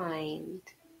can find.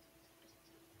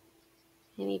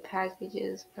 Any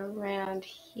packages around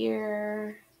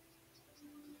here?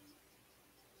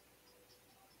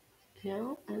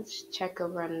 No, let's check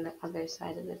over on the other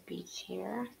side of the beach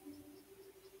here.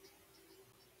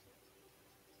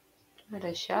 Got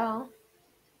a shell.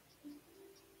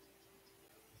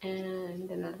 And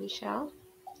another shell.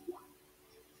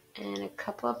 And a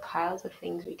couple of piles of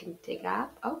things we can dig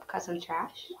up. Oh, got some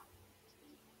trash.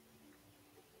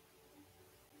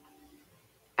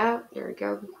 Oh, there we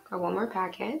go. Got one more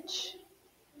package.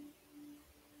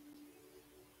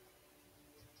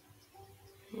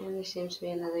 And there seems to be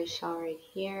another shell right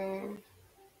here.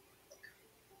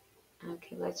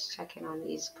 Okay, let's check in on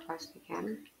these quests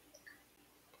again.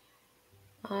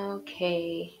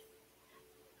 Okay.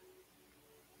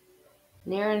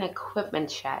 Near an equipment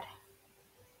shed.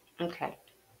 Okay.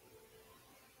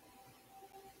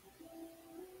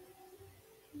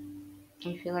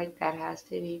 I feel like that has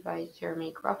to be by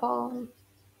Jeremy Gruffle,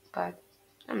 but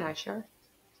I'm not sure.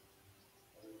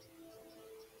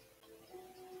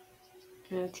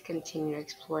 Let's continue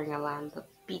exploring along the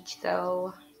beach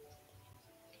though.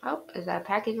 Oh, is that a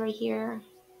package right here?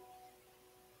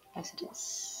 Yes, it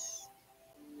is.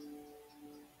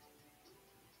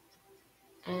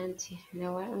 And you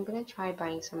know what? I'm gonna try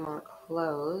buying some more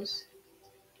clothes.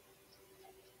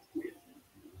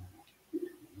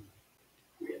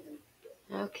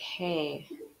 Okay.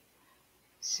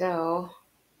 So,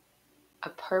 a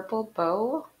purple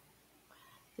bow?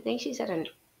 I think she said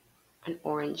an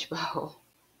orange bow.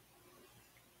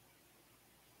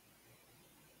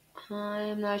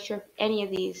 I'm not sure if any of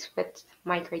these fit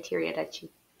my criteria that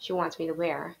she wants me to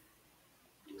wear.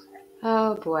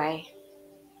 Oh boy.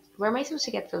 Where am I supposed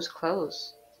to get those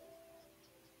clothes?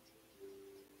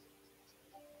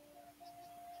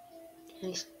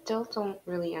 I still don't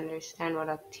really understand what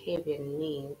Octavian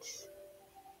needs.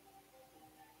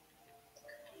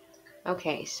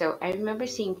 Okay, so I remember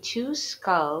seeing two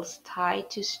skulls tied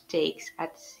to stakes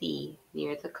at sea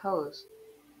near the coast.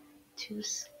 Two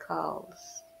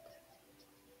skulls.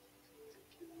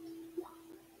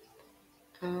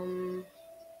 Um,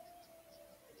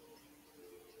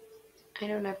 I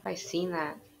don't know if I've seen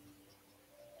that.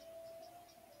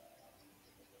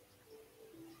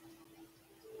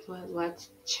 Well, let's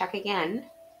check again.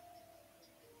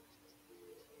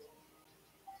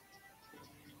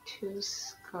 Two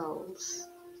skulls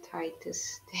tied to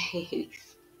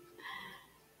stakes.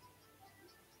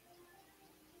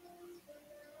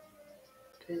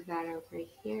 Is that over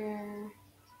here?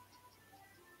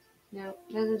 No,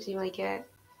 doesn't seem like it.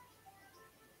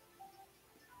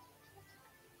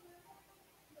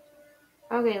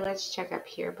 Okay, let's check up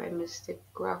here by Mr.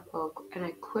 Gruffle, an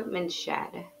equipment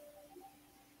shed.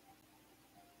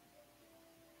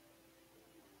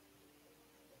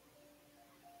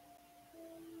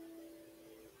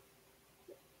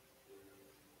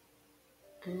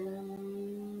 I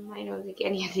don't think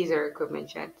any of these are equipment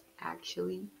sheds,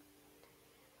 actually.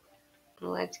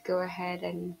 Let's go ahead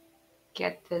and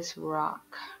get this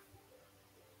rock.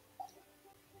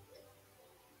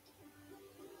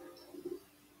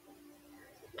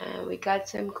 We got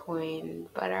some coin,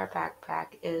 but our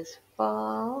backpack is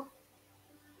full.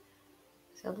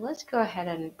 So let's go ahead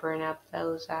and burn up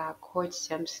those quartz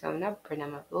gemstones. Not burn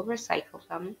them up, we'll recycle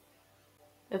them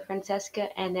with Francesca,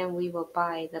 and then we will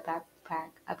buy the backpack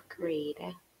upgrade.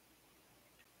 I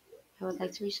would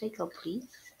like to recycle, please.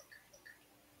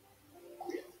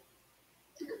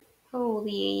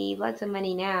 Holy, lots of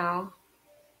money now.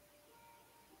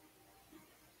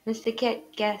 Mr.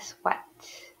 Kit, guess what?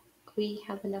 We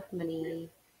have enough money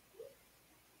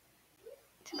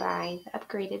to buy the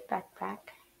upgraded backpack.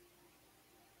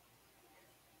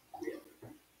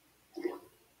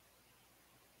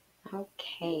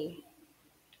 Okay.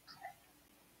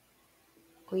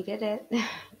 We did it.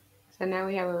 So now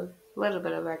we have a little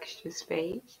bit of extra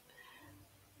space.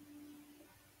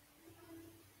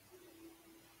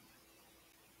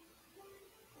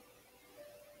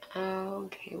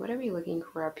 Okay, what are we looking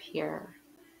for up here?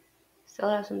 Still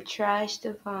have some trash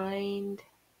to find.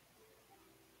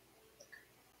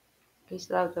 We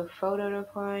still have the photo to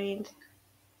find.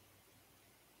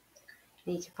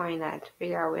 Need to find that,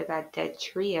 figure out where that dead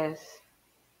tree is.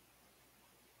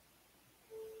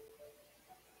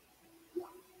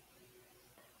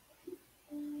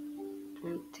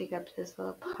 And take up this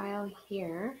little pile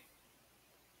here.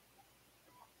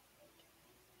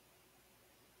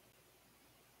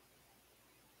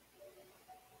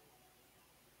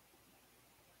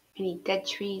 Any dead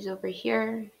trees over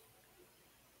here?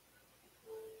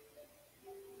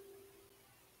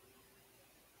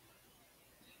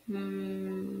 I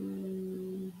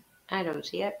don't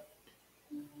see it.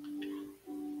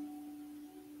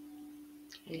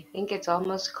 I think it's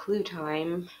almost clue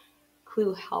time.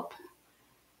 Clue help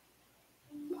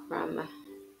from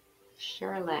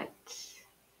Charlotte.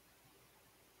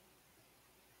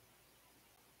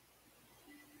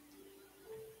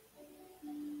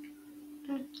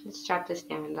 Let's jot this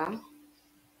down though.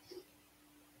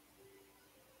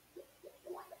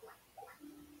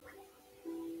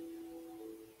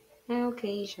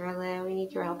 Okay, Charlotte, we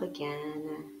need your help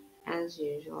again, as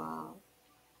usual.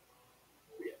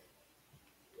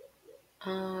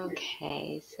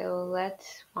 Okay, so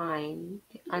let's find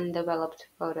the undeveloped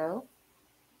photo.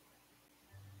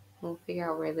 We'll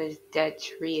figure out where this dead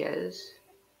tree is.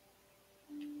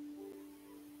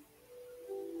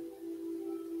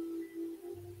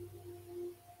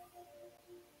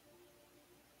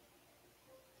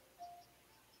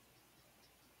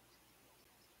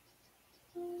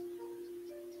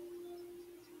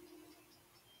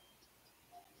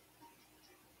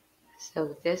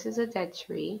 So this is a dead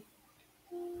tree.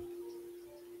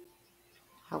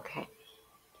 Okay.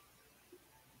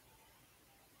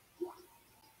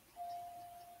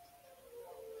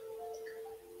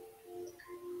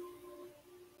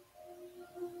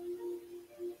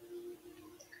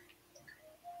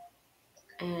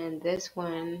 And this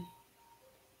one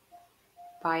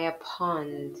by a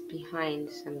pond behind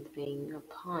something. A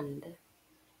pond.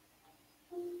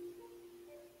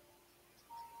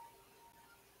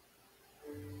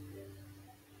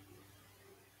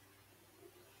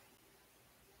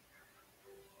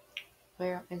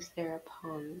 Where is there a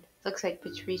pond? Looks like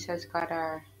Patrice's got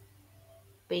our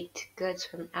baked goods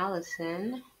from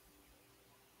Allison.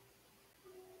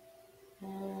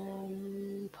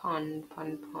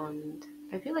 Pond.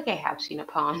 I feel like I have seen a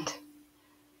pond.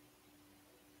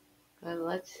 But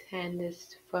let's hand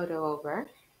this photo over.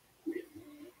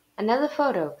 Another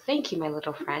photo. Thank you, my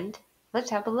little friend. Let's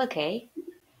have a look, eh?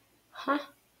 Huh.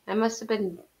 I must have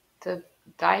been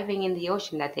diving in the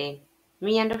ocean that day.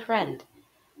 Me and a friend.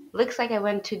 Looks like I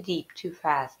went too deep, too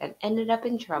fast, and ended up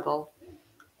in trouble.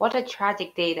 What a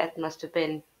tragic day that must have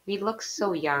been. We looked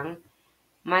so young.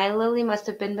 My Lily must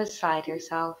have been beside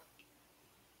herself.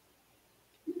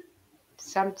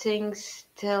 Something's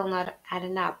still not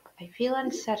adding up. I feel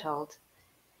unsettled.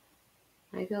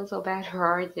 I feel so bad for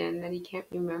Arjun that he can't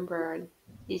remember.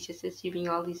 He's just assuming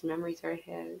all these memories are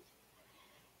his.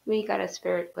 We got a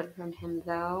spirit book from him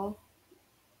though.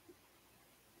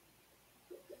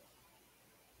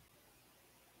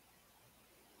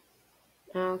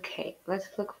 Okay, let's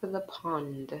look for the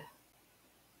pond.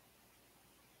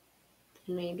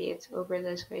 Maybe it's over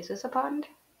this way. Is this a pond?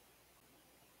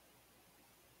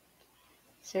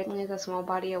 Certainly is a small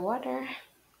body of water.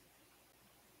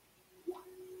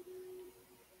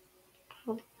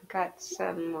 Oh, got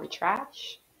some more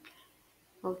trash.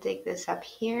 We'll dig this up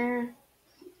here.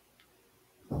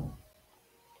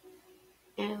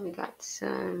 And we got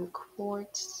some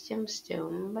quartz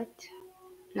gemstone, but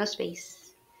no space.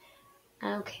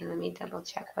 Okay, let me double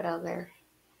check what other.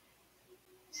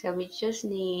 So we just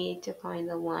need to find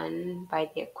the one by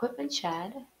the equipment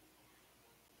shed.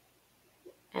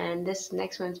 And this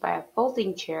next one's by a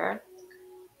folding chair.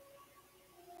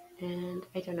 And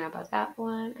I don't know about that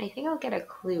one. I think I'll get a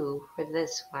clue for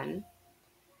this one.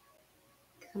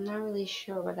 I'm not really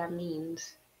sure what that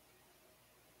means.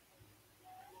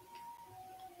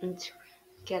 Let's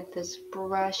get this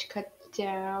brush cut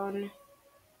down.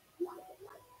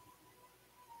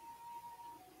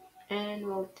 And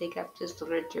we'll dig up this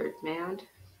little dirt mound.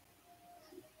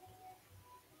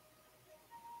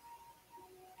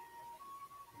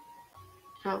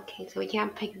 Okay, so we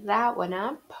can't pick that one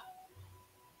up.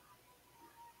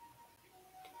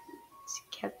 Let's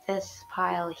get this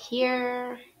pile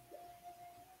here.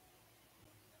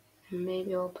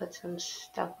 Maybe we'll put some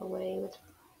stuff away with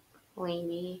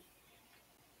Flamey.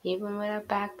 Even with a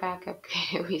backpack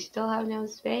upgrade, we still have no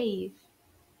space.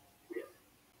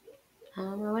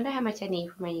 I wonder how much I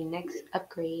need for my next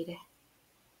upgrade.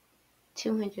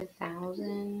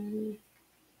 200,000.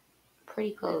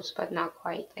 Pretty close, but not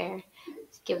quite there.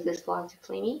 Let's give this log to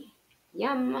Flamey.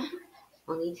 Yum!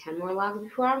 Only 10 more logs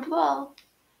before I'm full.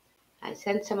 I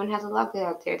sense someone has a log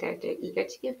out there that they're eager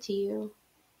to give to you.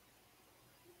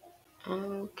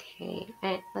 Okay,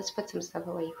 and let's put some stuff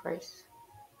away first.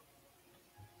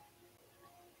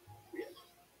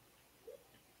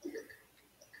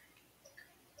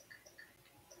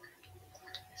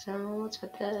 So let's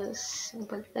put this,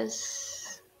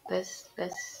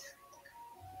 this,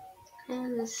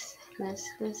 And this.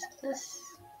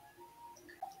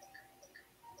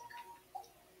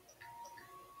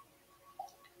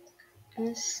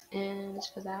 This, and let's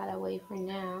put that away for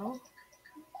now.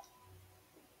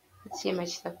 Let's see how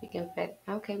much stuff we can fit.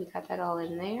 Okay, we got that all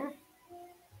in there.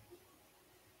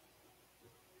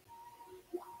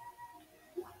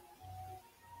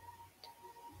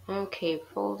 Okay,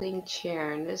 folding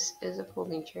chair, and this is a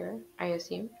folding chair, I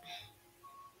assume.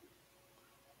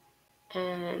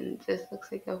 And this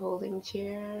looks like a folding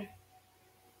chair,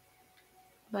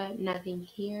 but nothing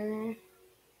here.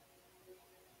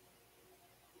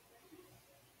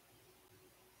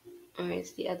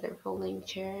 It's the other folding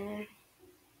chair.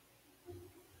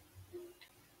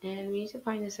 And we need to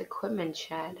find this equipment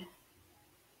shed.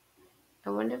 I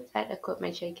wonder if that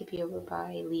equipment shed could be over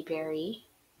by Lee Berry.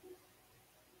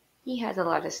 He has a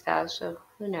lot of stuff, so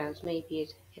who knows, maybe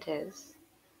it is.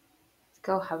 Let's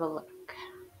go have a look.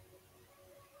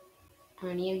 Are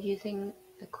any of you using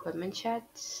equipment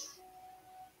sheds?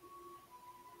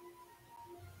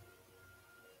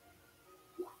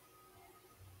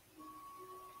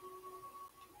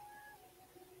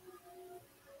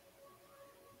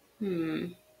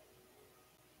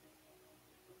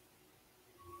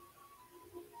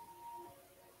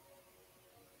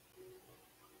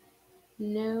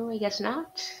 No, I guess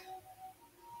not.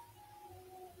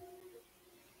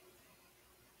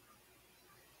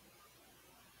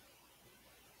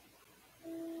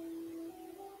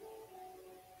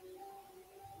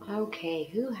 Okay,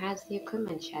 who has the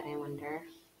equipment shed, I wonder?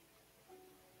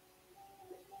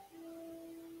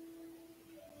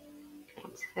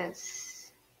 What's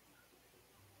this?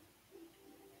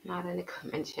 Not an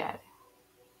equipment shed.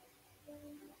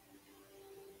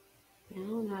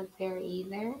 No, not there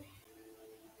either.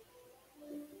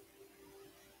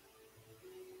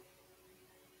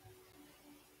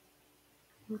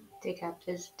 Dig up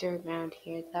this dirt mound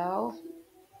here, though.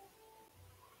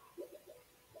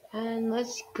 And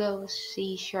let's go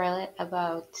see Charlotte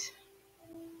about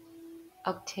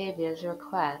Octavia's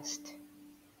request.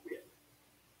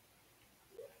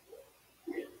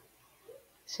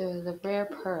 So the rare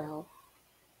pearl.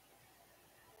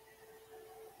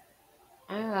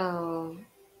 Oh.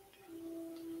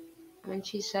 When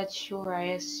she said shore, I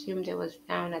assumed it was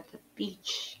down at the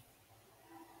beach.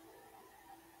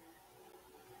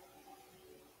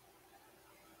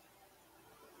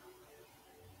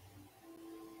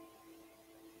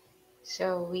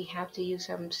 So we have to use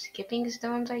some skipping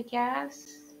stones, I guess?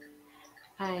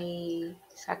 I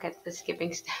suck at the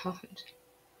skipping stones.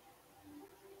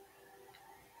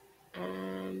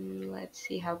 Let's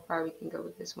see how far we can go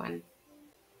with this one.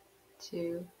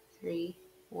 2, 3,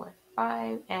 4,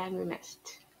 5, and we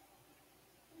missed.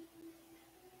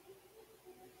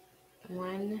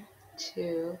 1,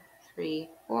 2, 3,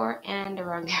 4, and the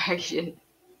wrong direction.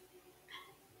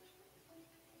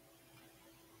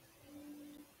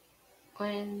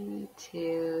 1,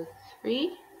 2,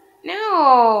 3.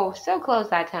 No! So close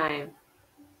that time.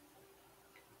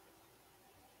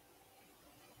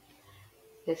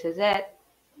 This is it.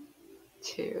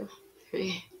 2,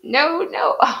 3. No!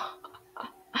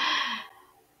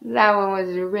 That one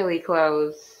was really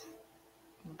close.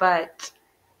 But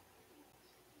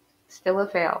still a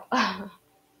fail.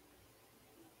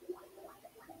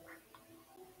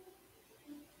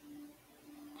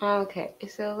 Okay,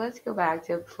 so let's go back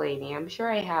to planing. I'm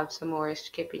sure I have some more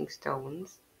skipping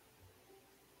stones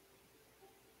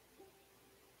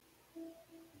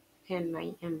in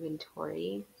my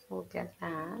inventory. So we'll get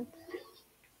that.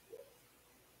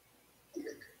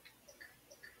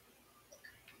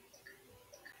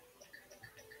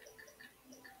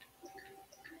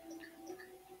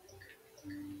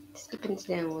 Skipping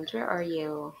stones, where are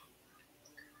you?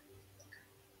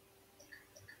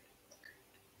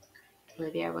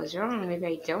 Maybe I was wrong. Maybe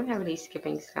I don't have any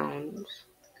skipping stones.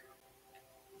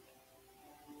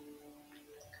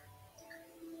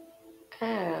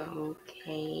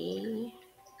 Okay.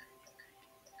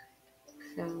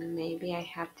 So maybe I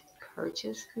have to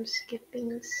purchase some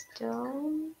skipping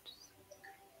stones?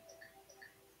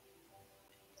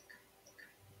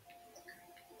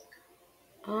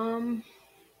 I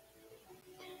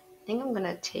think I'm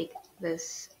gonna take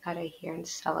this out of here and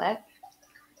sell it.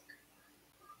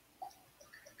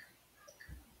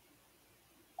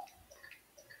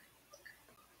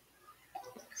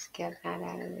 Let's get that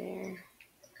out of there.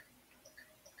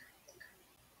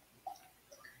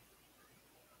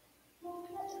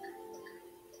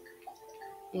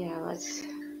 Yeah, let's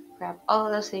grab all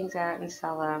of those things out and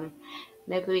sell them.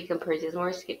 Maybe we can purchase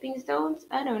more skipping stones?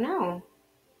 I don't know.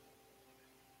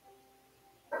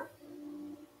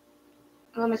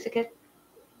 Hello, Mr. Kid.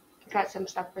 Got some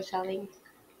stuff for selling.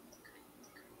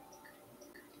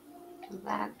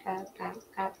 That, and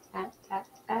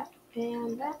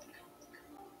that.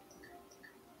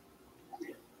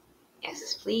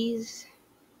 Yes, please.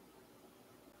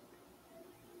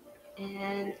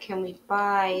 And can we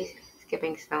buy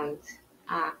skipping stones?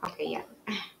 Okay, yeah.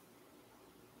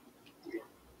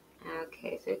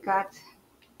 Okay, so we got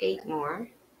 8 more.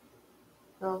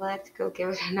 So let's go give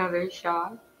it another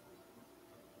shot.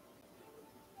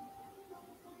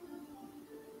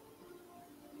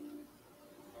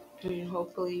 And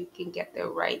hopefully you can get the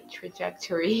right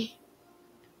trajectory.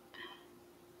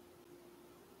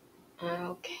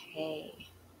 Okay.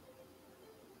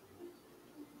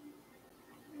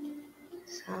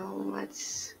 So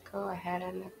let's go ahead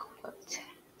and equip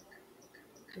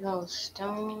those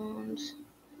stones.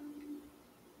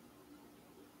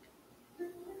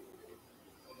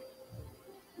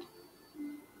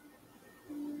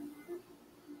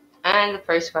 And the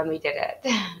first one we did it.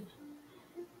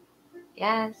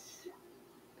 Yes.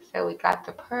 So we got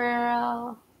the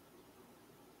pearl.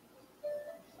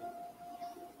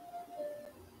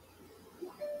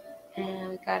 And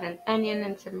we got an onion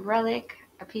and some relic,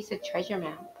 a piece of treasure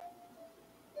map.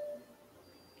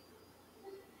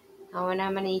 I wonder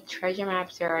how many treasure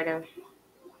maps there are to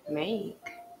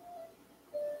make.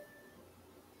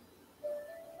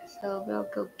 So we'll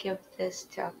go give this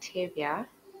to Octavia.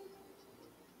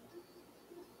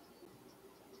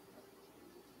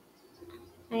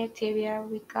 Hi Octavia,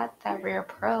 we got that rare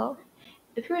pearl.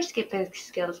 If your skipping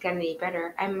skills get any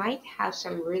better, I might have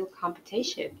some real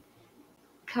competition.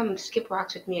 Come skip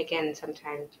rocks with me again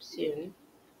sometime soon.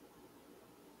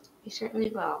 You certainly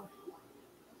will.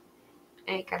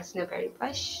 I got a snowberry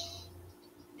bush,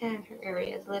 and her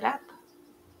area is lit up.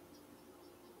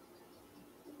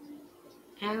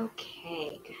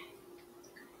 Okay.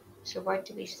 So what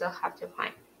do we still have to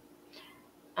find?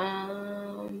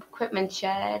 Equipment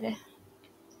shed,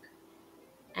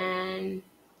 and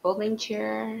folding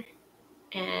chair,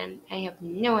 and I have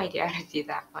no idea how to do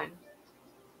that one.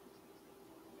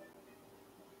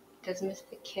 Does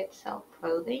Mr. Kit sell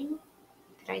clothing?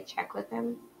 Did I check with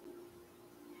him?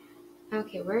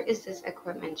 Okay, where is this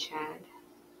equipment shed?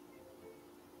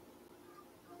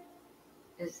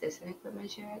 Is this an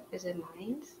equipment shed? Is it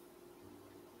mines?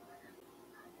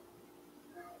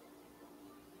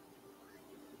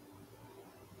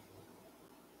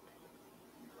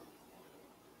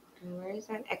 And where is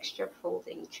that extra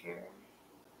folding chair?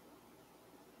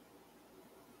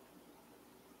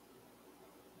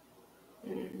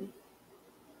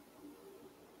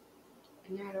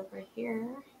 Not over here.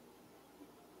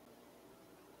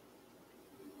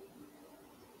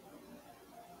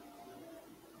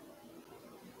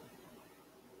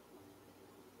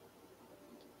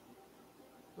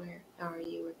 Where are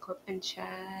you, equipment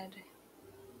shed?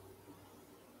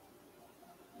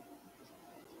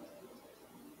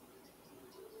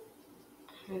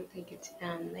 I don't think it's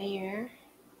down there.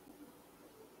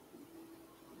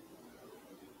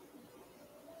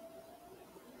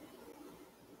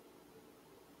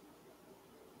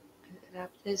 Is it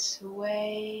up this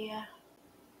way?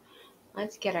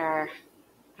 Let's get our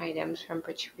items from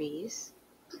Patrice.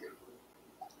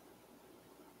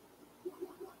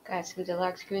 Got some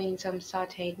deluxe greens, some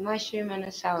sauteed mushroom, and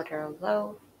a sourdough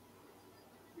loaf.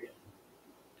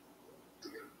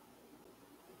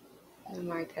 And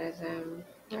mark that as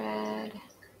red.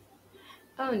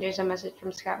 Oh, and there's a message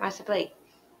from Scoutmaster Blake.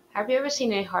 Have you ever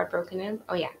seen a heartbroken imp?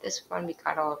 Oh yeah, this one we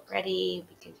got already.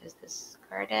 We can just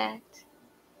discard it.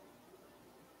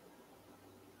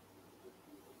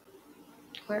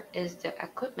 Where is the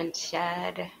equipment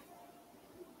shed?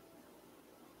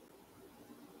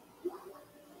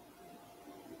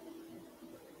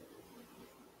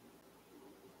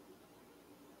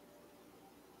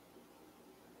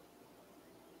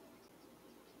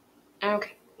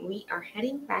 Okay, we are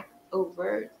heading back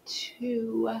over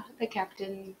to the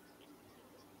captain.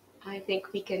 I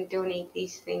think we can donate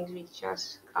these things we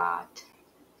just got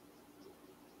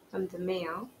from the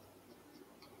mail.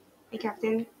 Hey,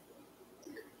 Captain.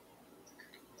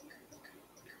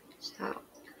 So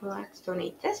let's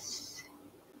donate this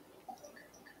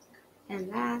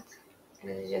and that. And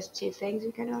there's just 2 things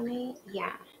we can donate.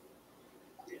 Yeah,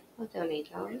 we'll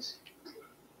donate those.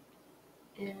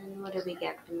 And what did we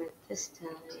get from it this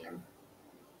time?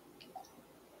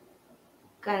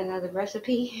 Got another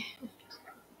recipe.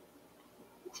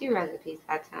 2 recipes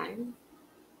that time.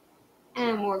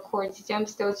 And more quartz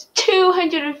gemstones.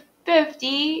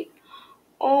 250!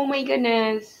 Oh my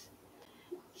goodness.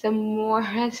 Some more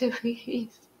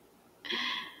recipes.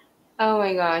 Oh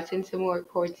my gosh, and some more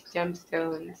quartz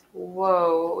gemstones.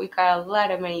 Whoa, we got a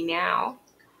lot of money now.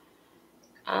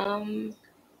 Um,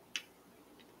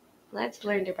 let's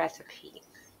learn the recipe.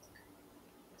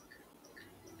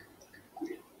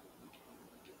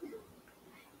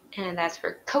 And that's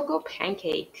for cocoa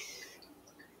pancakes.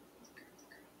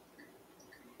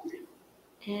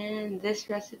 And this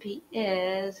recipe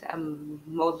is a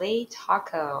mole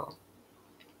taco.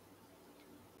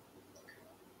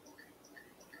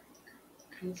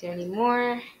 Is there any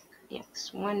more?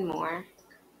 Yes, one more.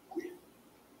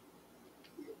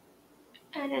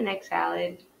 And an egg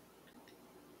salad.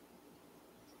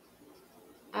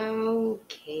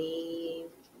 Okay.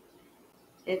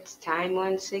 It's time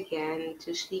once again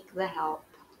to seek the help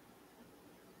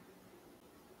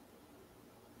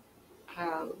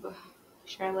of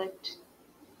Charlotte.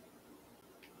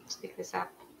 Let's pick this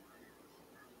up.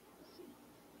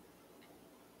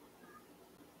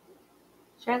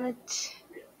 Charlotte,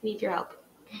 need your help.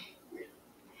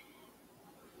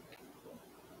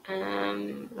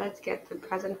 Let's get the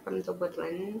present from the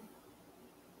woodland.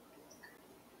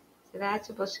 So that's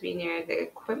supposed to be near the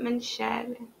equipment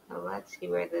shed. Well, let's see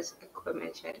where this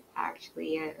equipment shed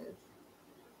actually is.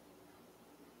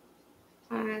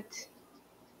 What?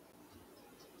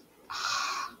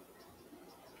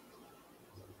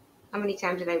 How many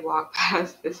times did I walk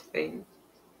past this thing?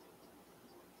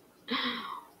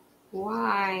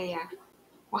 Why?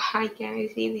 Why can't I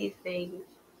see these things?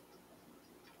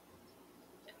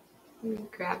 Let me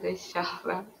grab this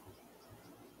shovel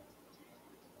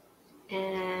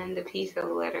and a piece of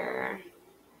litter.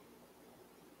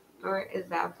 Or is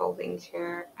that folding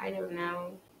chair? I don't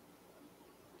know.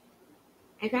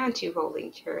 I found 2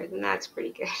 folding chairs, and that's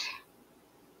pretty good.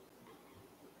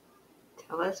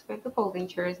 Tell us where the folding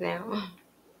chair is now.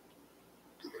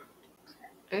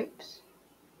 Oops.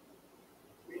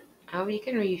 Oh, you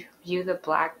can review the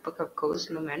Black Book of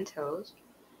Ghost Mementos.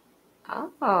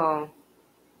 Oh.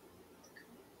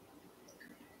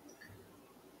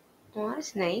 Well,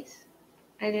 that's nice.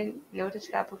 I didn't notice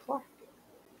that before.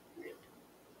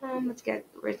 Let's get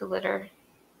rid of the litter.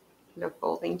 The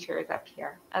folding chair is up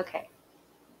here. Okay.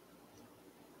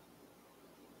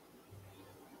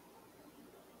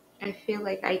 I feel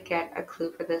like I get a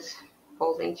clue for this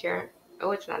folding chair.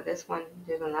 Oh, it's not this one.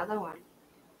 There's another one.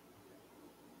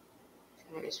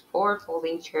 So there's 4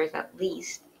 folding chairs at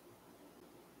least.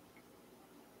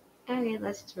 Okay,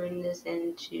 let's turn this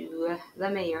into the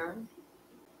mayor.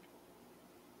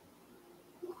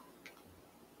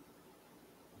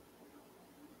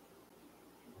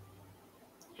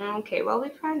 Okay, well, we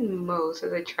found most of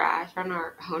the trash on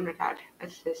our own without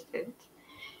assistance.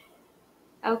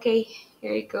 Okay,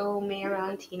 here you go, Mayor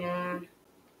Valentina.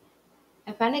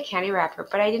 I found a candy wrapper,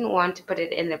 but I didn't want to put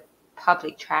it in the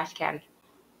public trash can.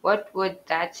 What would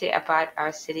that say about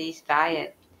our city's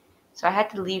diet? So I had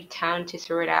to leave town to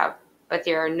throw it out, but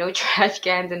there are no trash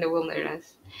cans in the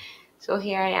wilderness. So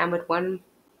here I am with 1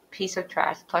 piece of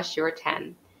trash plus your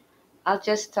 10. I'll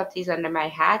just stuff these under my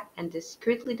hat and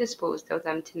discreetly dispose of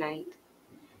them tonight.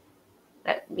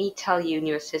 Let me tell you,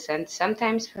 new assistant,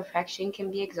 sometimes perfection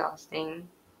can be exhausting.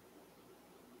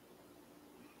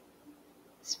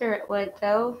 Spirit wood,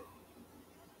 though.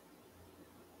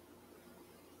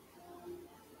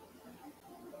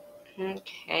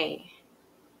 Okay.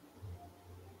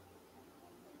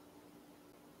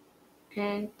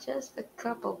 And just a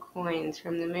couple coins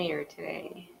from the mayor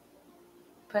today.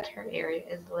 But her area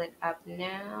is lit up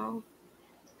now.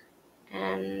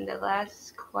 And the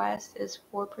last quest is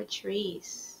for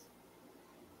Patrice.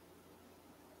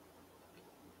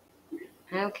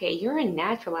 Okay, you're a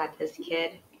natural at this,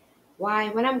 kid. Why,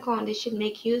 when I'm gone, they should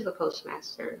make you the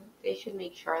postmaster. They should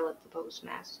make Charlotte the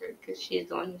postmaster, because she's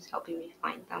the one who's helping me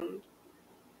find them.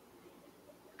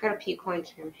 Got a few coins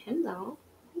from him, though.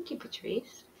 Thank you,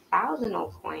 Patrice. 1,000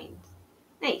 old coins.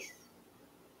 Nice.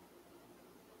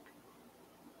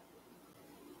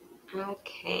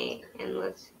 Okay, and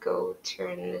let's go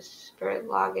turn the spirit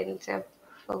log into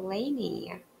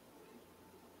Fellaini.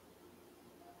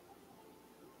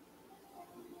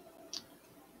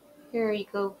 Here you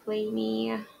go,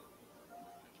 Fellaini.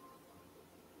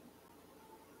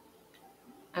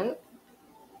 Oh,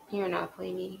 you're not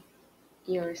Fellaini.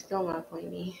 You're still not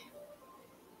Fellaini.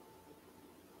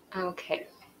 Okay,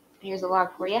 here's a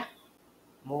log for you.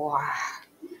 More.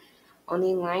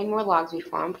 Only 9 more logs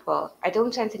before I'm full. I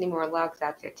don't sense any more logs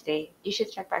out there today. You should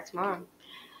check back tomorrow.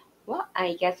 Well,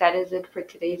 I guess that is it for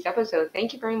today's episode.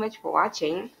 Thank you very much for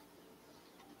watching.